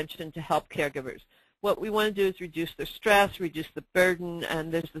intervention to help caregivers. What we want to do is reduce their stress, reduce the burden,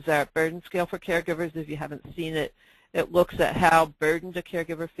 and there's the Zarat burden scale for caregivers. If you haven't seen it, it looks at how burdened a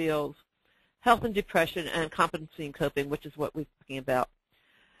caregiver feels, health and depression, and competency and coping, which is what we're talking about.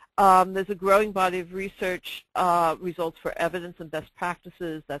 There's a growing body of research, results for evidence and best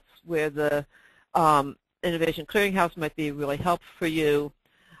practices. That's where the Innovation Clearinghouse might be really helpful for you,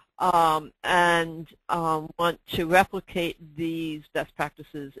 and want to replicate these best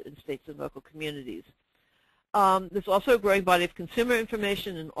practices in states and local communities. There's also a growing body of consumer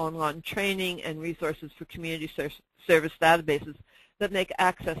information and online training and resources for community service databases that make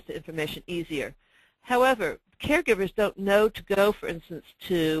access to information easier. However, caregivers don't know to go, for instance,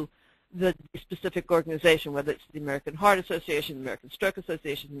 to the specific organization, whether it's the American Heart Association, the American Stroke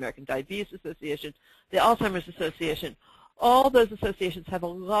Association, the American Diabetes Association, the Alzheimer's Association. All those associations have a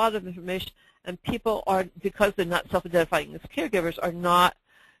lot of information, and people are, because they're not self-identifying as caregivers, are not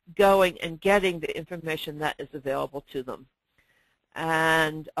going and getting the information that is available to them.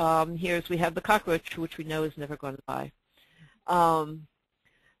 And we have the cockroach, which we know is never going to die.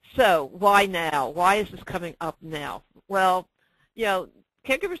 So why now? Why is this coming up now? Well,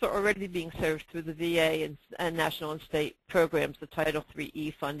 caregivers are already being served through the VA and national and state programs. The Title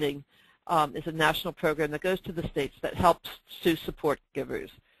IIIe funding is a national program that goes to the states that helps to support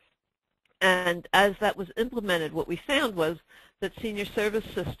givers. And as that was implemented, what we found was that senior service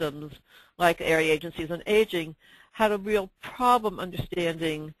systems, like area agencies on aging, had a real problem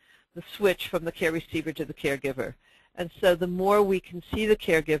understanding the switch from the care receiver to the caregiver. And so the more we can see the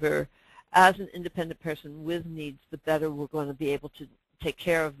caregiver as an independent person with needs, the better we're going to be able to take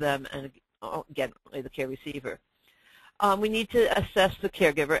care of them and, again, the care receiver. We need to assess the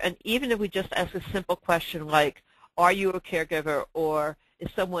caregiver, and even if we just ask a simple question like, are you a caregiver, or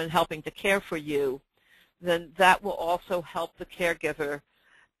is someone helping to care for you, then that will also help the caregiver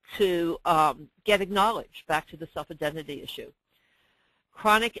to get acknowledged, back to the self-identity issue.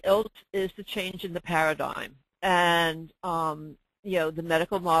 Chronic illness is the change in the paradigm. And the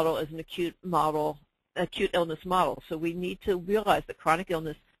medical model is an acute illness model. So we need to realize that chronic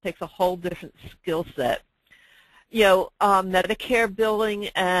illness takes a whole different skill set. Medicare billing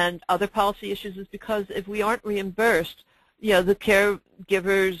and other policy issues is because if we aren't reimbursed, the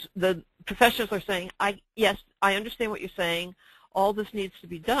caregivers, the professionals are saying, yes, I understand what you're saying. All this needs to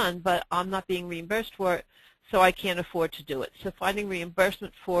be done, but I'm not being reimbursed for it, so I can't afford to do it. So finding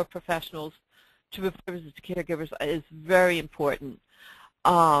reimbursement for professionals to provide services to caregivers is very important.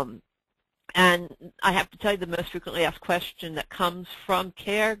 And I have to tell you, the most frequently asked question that comes from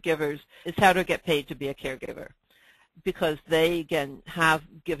caregivers is how to get paid to be a caregiver, because they, again, have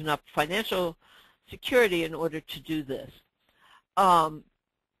given up financial security in order to do this.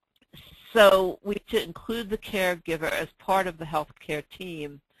 So we need to include the caregiver as part of the healthcare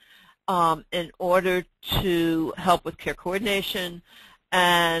team in order to help with care coordination,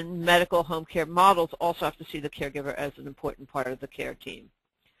 and medical home care models also have to see the caregiver as an important part of the care team.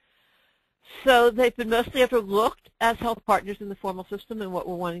 So they've been mostly overlooked as health partners in the formal system, and what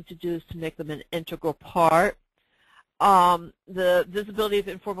we're wanting to do is to make them an integral part. The visibility of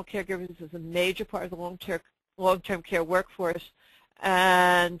informal caregivers is a major part of the long-term care workforce,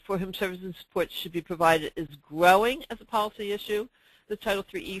 and for whom services and support should be provided is growing as a policy issue. the Title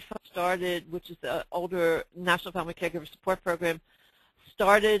III fund started, which is the older National Family Caregiver Support Program,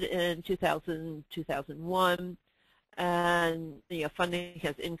 started in 2000, 2001, and funding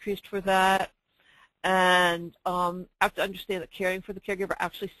has increased for that. And I have to understand that caring for the caregiver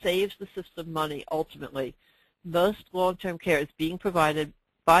actually saves the system money ultimately. Most long-term care is being provided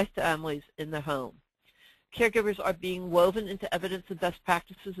by families in their home. Caregivers are being woven into evidence and best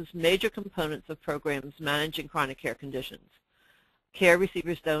practices as major components of programs managing chronic care conditions. Care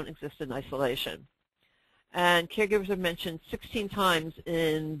receivers don't exist in isolation. And caregivers are mentioned 16 times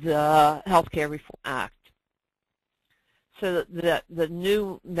in the Healthcare Reform Act. So the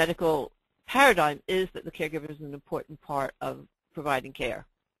new medical paradigm is that the caregiver is an important part of providing care.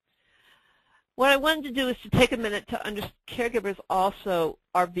 What I wanted to do is to take a minute to understand caregivers also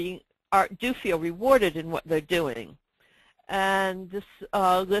do feel rewarded in what they're doing. And this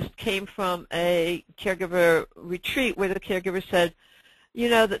list came from a caregiver retreat where the caregiver said,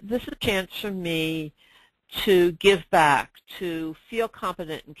 that this is a chance for me to give back, to feel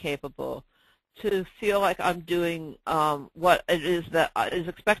competent and capable, to feel like I'm doing what it is that is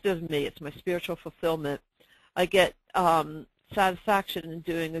expected of me. It's my spiritual fulfillment. I get satisfaction in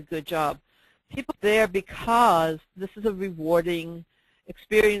doing a good job. People are there because this is a rewarding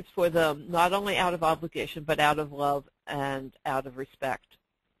experience for them, not only out of obligation, but out of love and out of respect.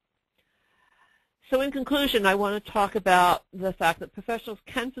 So in conclusion, I want to talk about the fact that professionals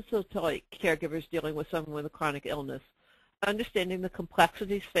can facilitate caregivers dealing with someone with a chronic illness, understanding the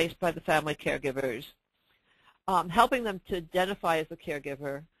complexities faced by the family caregivers, helping them to identify as a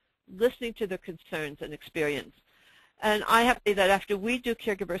caregiver, listening to their concerns and experience. And I have to say that after we do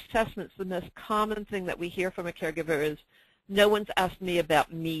caregiver assessments, the most common thing that we hear from a caregiver is, no one's asked me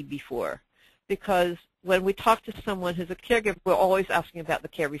about me before. Because when we talk to someone who's a caregiver, we're always asking about the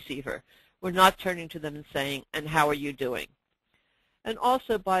care receiver. We're not turning to them and saying, and how are you doing? And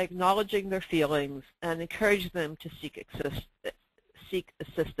also by acknowledging their feelings and encouraging them to seek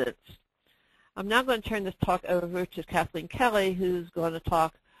assistance. I'm now going to turn this talk over to Kathleen Kelly, who's going to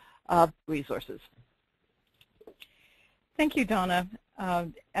talk resources. Thank you, Donna.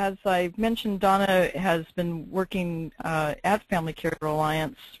 As I mentioned, Donna has been working at Family Care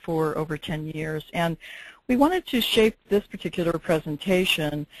Alliance for over 10 years, and we wanted to shape this particular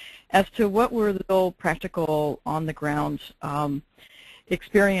presentation as to what were the real practical, on-the-ground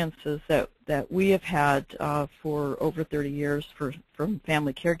experiences that we have had for over 30 years from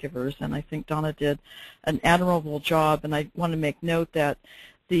family caregivers, and I think Donna did an admirable job, and I want to make note that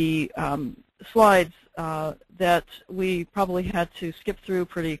the slides that we probably had to skip through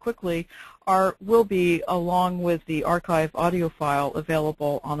pretty quickly will be along with the archive audio file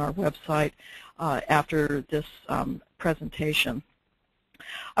available on our website after this presentation.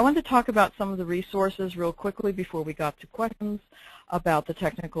 I want to talk about some of the resources real quickly before we got to questions about the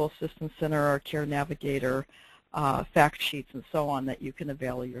Technical Assistance Center, our Care Navigator, fact sheets, and so on that you can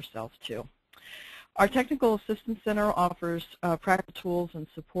avail yourself to. Our Technical Assistance Center offers practical tools and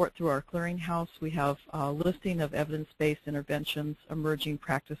support through our clearinghouse. We have a listing of evidence-based interventions, emerging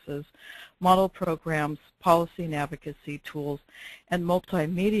practices, model programs, policy and advocacy tools, and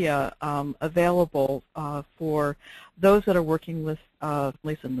multimedia available for those that are working with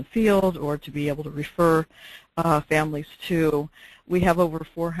families in the field or to be able to refer families to. We have over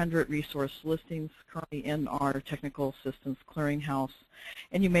 400 resource listings currently in our Technical Assistance Clearinghouse.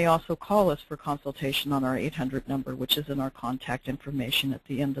 And you may also call us for consultation on our 800 number, which is in our contact information at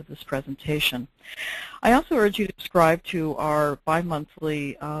the end of this presentation. I also urge you to subscribe to our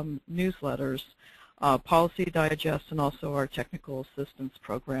bi-monthly newsletters, Policy Digest, and also our Technical Assistance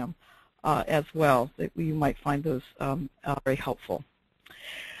Program as well. You might find those very helpful.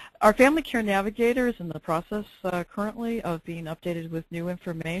 Our Family Care Navigator is in the process currently of being updated with new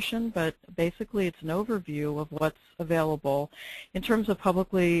information, but basically it's an overview of what's available in terms of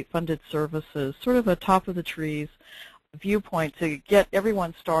publicly funded services, sort of a top-of-the-trees viewpoint to get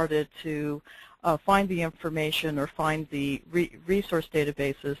everyone started to find the information or find the resource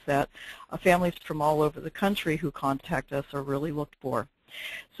databases that families from all over the country who contact us are really looked for.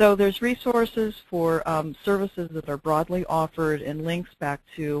 So there's resources for services that are broadly offered and links back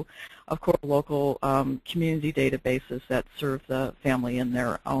to, of course, local community databases that serve the family in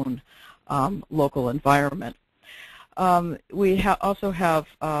their own local environment. We also have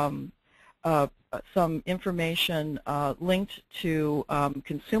some information linked to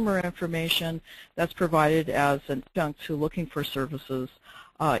consumer information that's provided as an adjunct to looking for services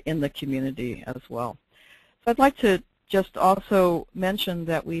in the community as well. So I'd like to just also mention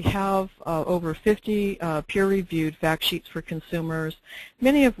that we have over 50 peer-reviewed fact sheets for consumers,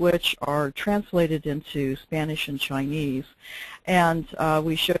 many of which are translated into Spanish and Chinese. And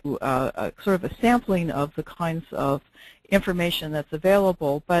we show sort of a sampling of the kinds of information that's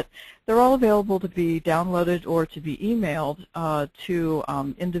available, but they're all available to be downloaded or to be emailed to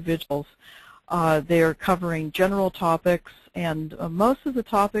individuals. They are covering general topics, and most of the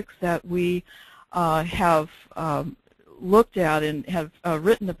topics that we have looked at and have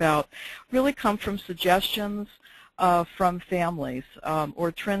written about really come from suggestions from families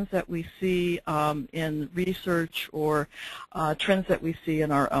or trends that we see in research or trends that we see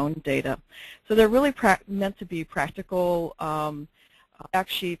in our own data. So they're really meant to be practical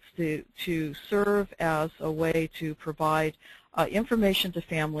fact sheets to serve as a way to provide information to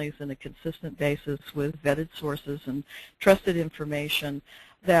families on a consistent basis with vetted sources and trusted information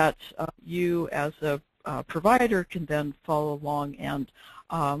that you as a provider can then follow along and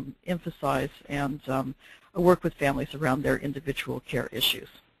emphasize and work with families around their individual care issues.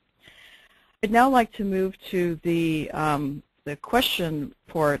 I'd now like to move to the question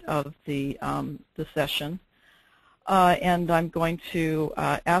part of the session, and I'm going to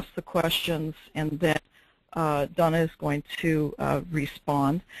ask the questions, and then Donna is going to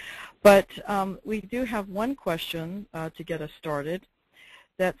respond. But we do have one question to get us started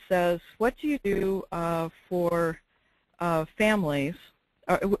that says, what do you do for families,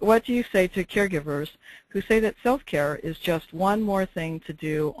 what do you say to caregivers who say that self-care is just one more thing to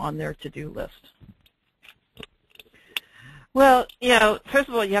do on their to-do list? Well, first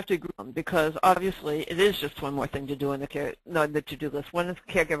of all, you have to agree with them, because obviously it is just one more thing to do on the to-do list. One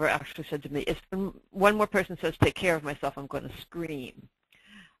caregiver actually said to me, if one more person says, take care of myself, I'm going to scream.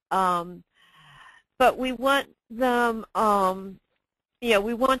 But we want them,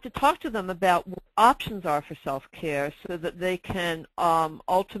 we want to talk to them about what options are for self-care so that they can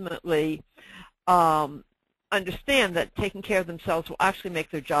ultimately understand that taking care of themselves will actually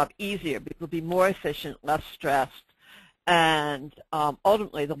make their job easier, because they'll be more efficient, less stressed, and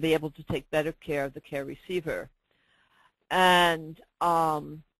ultimately they'll be able to take better care of the care receiver. And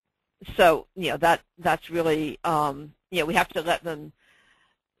so, that's really, we have to let them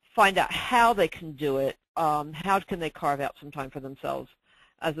find out how they can do it. How can they carve out some time for themselves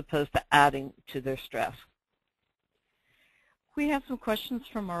as opposed to adding to their stress? We have some questions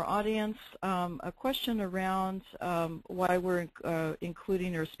from our audience. A question around why we're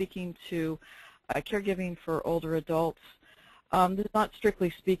including or speaking to caregiving for older adults. This is not strictly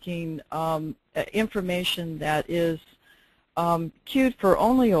speaking information that is queued for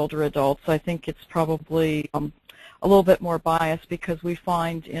only older adults. I think it's probably a little bit more biased, because we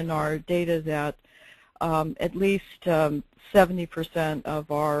find in our data that at least 70%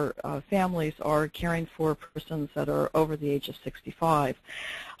 of our families are caring for persons that are over the age of 65.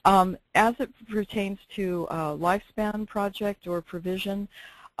 As it pertains to lifespan project or provision,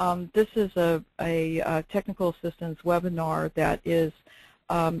 this is a technical assistance webinar that is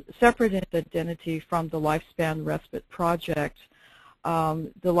separate in identity from the Lifespan Respite Project. The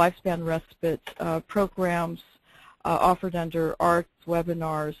Lifespan Respite programs offered under ARC's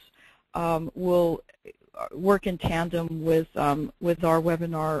webinars will work in tandem with our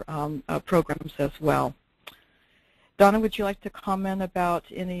webinar programs as well. Donna, would you like to comment about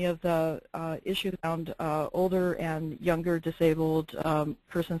any of the issues around older and younger disabled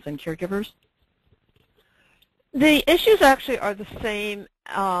persons and caregivers? The issues actually are the same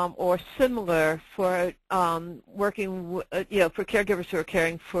or similar for working, for caregivers who are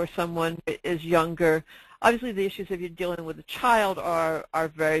caring for someone who is younger. Obviously, the issues if you're dealing with a child are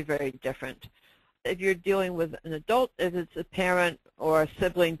very, very different. If you're dealing with an adult, if it's a parent or a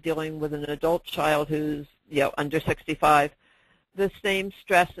sibling dealing with an adult child who's under 65, the same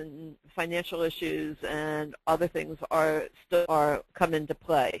stress and financial issues and other things come into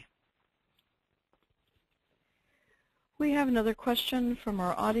play. We have another question from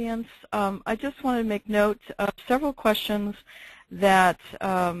our audience. I just want to make note of several questions that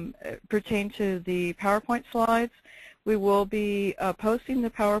pertain to the PowerPoint slides. We will be posting the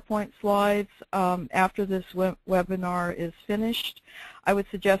PowerPoint slides after this webinar is finished. I would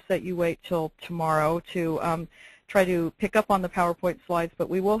suggest that you wait till tomorrow to try to pick up on the PowerPoint slides, but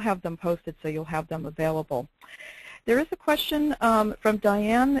we will have them posted so you'll have them available. There is a question from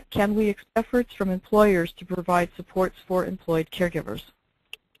Diane. Can we expect efforts from employers to provide supports for employed caregivers?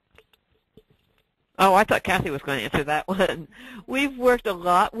 Oh, I thought Kathy was going to answer that one. We've worked a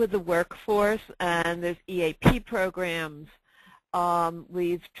lot with the workforce, and there's EAP programs.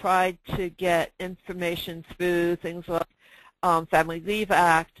 We've tried to get information through things like Family Leave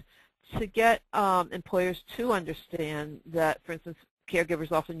Act to get employers to understand that, for instance,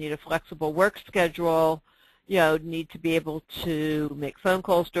 caregivers often need a flexible work schedule, need to be able to make phone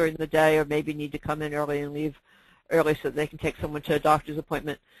calls during the day, or maybe need to come in early and leave early so they can take someone to a doctor's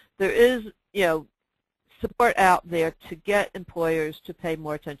appointment. There is, support out there to get employers to pay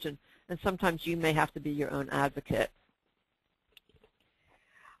more attention, and sometimes you may have to be your own advocate.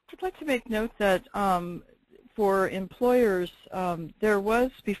 I'd like to make note that for employers, there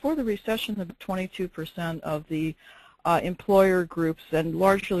was, before the recession, about 22% of the employer groups, and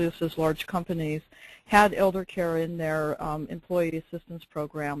largely this is large companies, had elder care in their employee assistance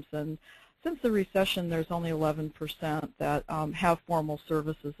programs. And since the recession, there's only 11% that have formal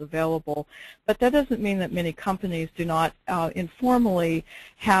services available. But that doesn't mean that many companies do not informally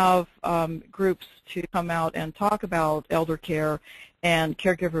have groups to come out and talk about elder care and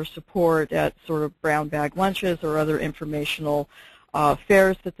caregiver support at sort of brown bag lunches or other informational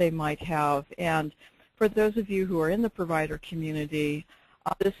fairs that they might have. And for those of you who are in the provider community,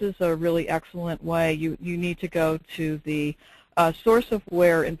 this is a really excellent way. You need to go to the source of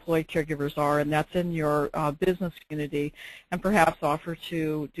where employed caregivers are, and that's in your business community, and perhaps offer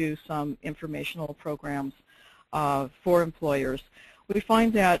to do some informational programs for employers. We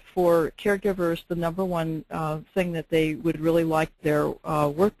find that for caregivers, the number one thing that they would really like their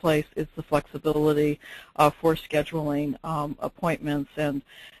workplace is the flexibility for scheduling appointments and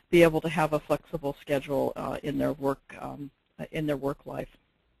be able to have a flexible schedule in their work life.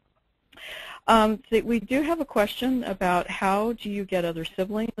 We do have a question about how do you get other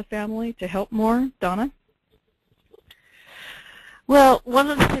siblings in the family to help more. Donna? Well, one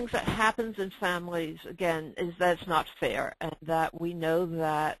of the things that happens in families, again, is that it's not fair, and that we know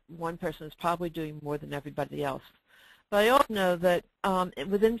that one person is probably doing more than everybody else. But I also know that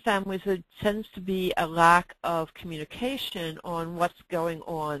within families there tends to be a lack of communication on what's going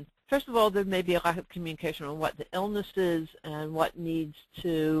on. First of all, there may be a lack of communication on what the illness is and what needs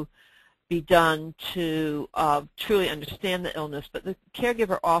to be done to truly understand the illness, but the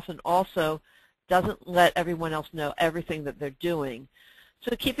caregiver often also doesn't let everyone else know everything that they're doing.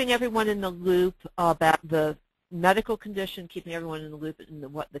 So keeping everyone in the loop about the medical condition, keeping everyone in the loop in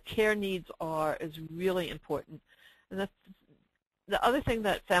what the care needs are is really important. And that's the other thing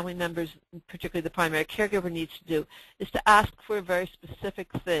that family members, particularly the primary caregiver, needs to do is to ask for very specific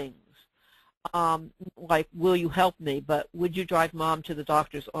things. Like, will you help me, but would you drive mom to the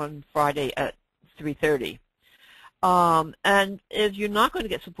doctor's on Friday at 3:30? And if you're not going to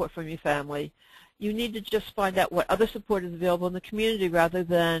get support from your family, you need to just find out what other support is available in the community rather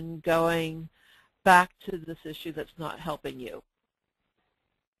than going back to this issue that's not helping you.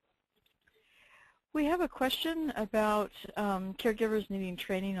 We have a question about caregivers needing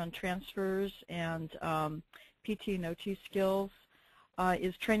training on transfers and PT and OT skills.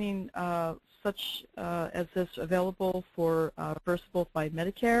 Is training such as this available for reimbursable by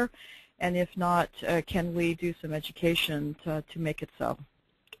Medicare? And if not, can we do some education to make it so?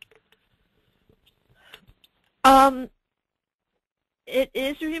 It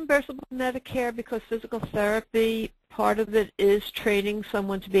is reimbursable by Medicare because physical therapy, part of it is training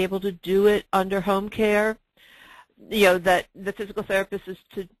someone to be able to do it under home care. That the physical therapist is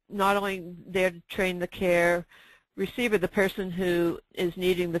not only there to train the care receiver, the person who is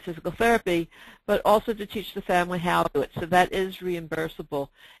needing the physical therapy, but also to teach the family how to do it. So that is reimbursable.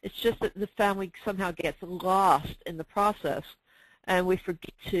 It's just that the family somehow gets lost in the process, and we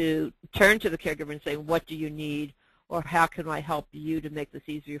forget to turn to the caregiver and say, what do you need, or how can I help you to make this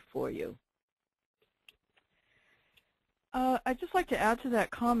easier for you? I'd just like to add to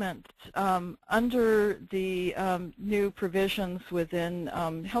that comment. Under the new provisions within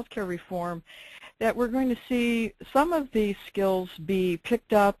healthcare reform, that we're going to see some of these skills be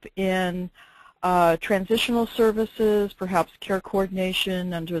picked up in transitional services, perhaps care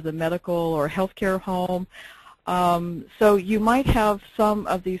coordination under the medical or healthcare home. So you might have some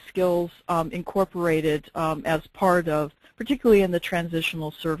of these skills incorporated as part of, particularly in the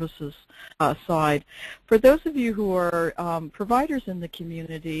transitional services side. For those of you who are providers in the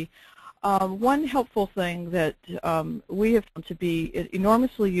community, one helpful thing that we have found to be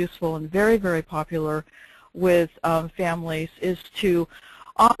enormously useful and very, very popular with families is to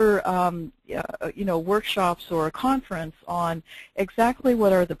offer workshops or a conference on exactly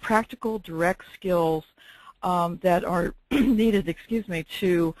what are the practical, direct skills that are needed,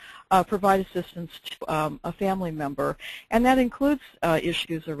 to provide assistance to a family member, and that includes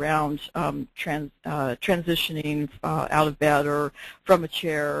issues around transitioning out of bed or from a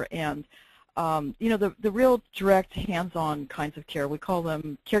chair, and you know, the real direct hands-on kinds of care. We call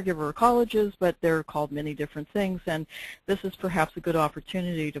them caregiver colleges, but they're called many different things, and this is perhaps a good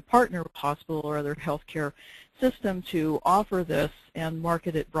opportunity to partner with hospital or other healthcare system to offer this and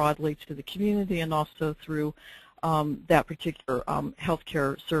market it broadly to the community and also through that particular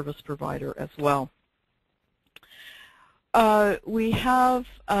healthcare service provider as well. We have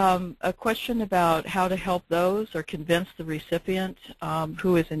a question about how to help those or convince the recipient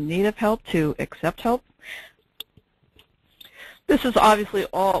who is in need of help to accept help. This is obviously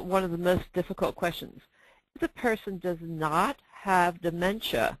one of the most difficult questions. If the person does not have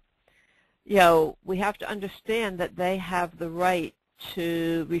dementia, you know, we have to understand that they have the right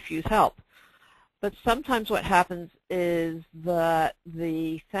to refuse help. But sometimes what happens is that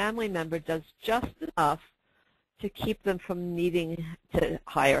the family member does just enough to keep them from needing to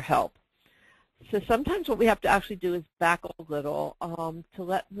hire help. So sometimes what we have to actually do is back a little to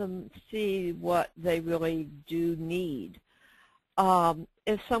let them see what they really do need.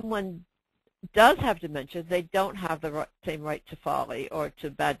 If someone does have dementia, they don't have the same right to folly or to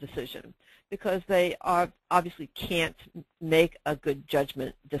bad decision because they obviously can't make a good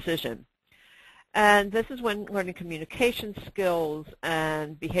judgment decision. And this is when learning communication skills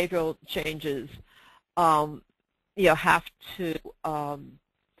and behavioral changes you know, have to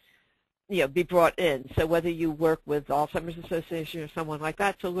you know, be brought in. So whether you work with Alzheimer's Association or someone like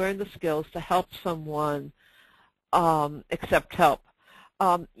that to learn the skills to help someone accept help.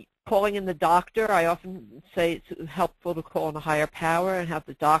 Calling in the doctor, I often say it's helpful to call in a higher power and have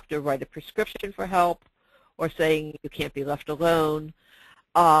the doctor write a prescription for help, or saying you can't be left alone.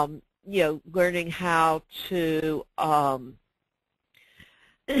 You know, learning how to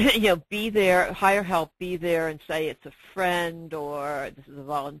you know, be there, hire help, be there and say it's a friend or this is a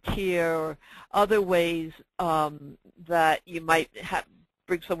volunteer, or other ways that you might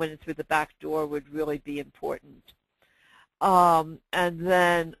bring someone in through the back door would really be important. And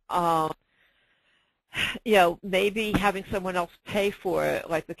then, you know, maybe having someone else pay for it,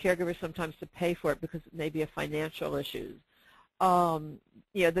 like the caregiver sometimes to pay for it because it may be a financial issue.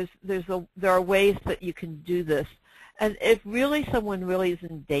 You know, there are ways that you can do this. And if really someone really is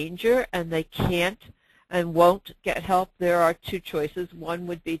in danger and they can't and won't get help, there are two choices. One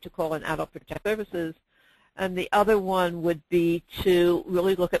would be to call in Adult Protective Services, and the other one would be to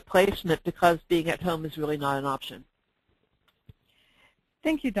really look at placement because being at home is really not an option.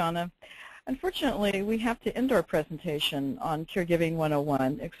 Thank you, Donna. Unfortunately, we have to end our presentation on Caregiving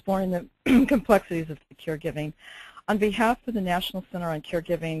 101, exploring the complexities of caregiving. On behalf of the National Center on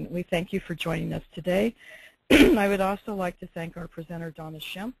Caregiving, we thank you for joining us today. I would also like to thank our presenter, Donna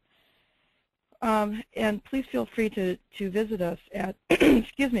Schemp. And please feel free to visit us at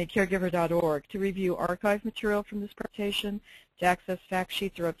excuse me, caregiver.org to review archive material from this presentation, to access fact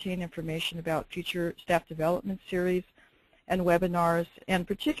sheets or obtain information about future staff development series and webinars, and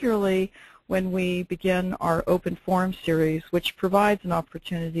particularly when we begin our open forum series, which provides an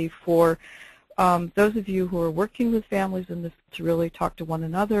opportunity for those of you who are working with families in this to really talk to one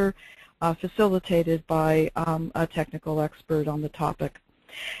another, facilitated by a technical expert on the topic.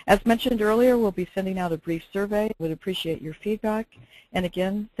 As mentioned earlier, we'll be sending out a brief survey. We'd appreciate your feedback. And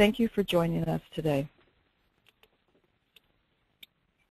again, thank you for joining us today.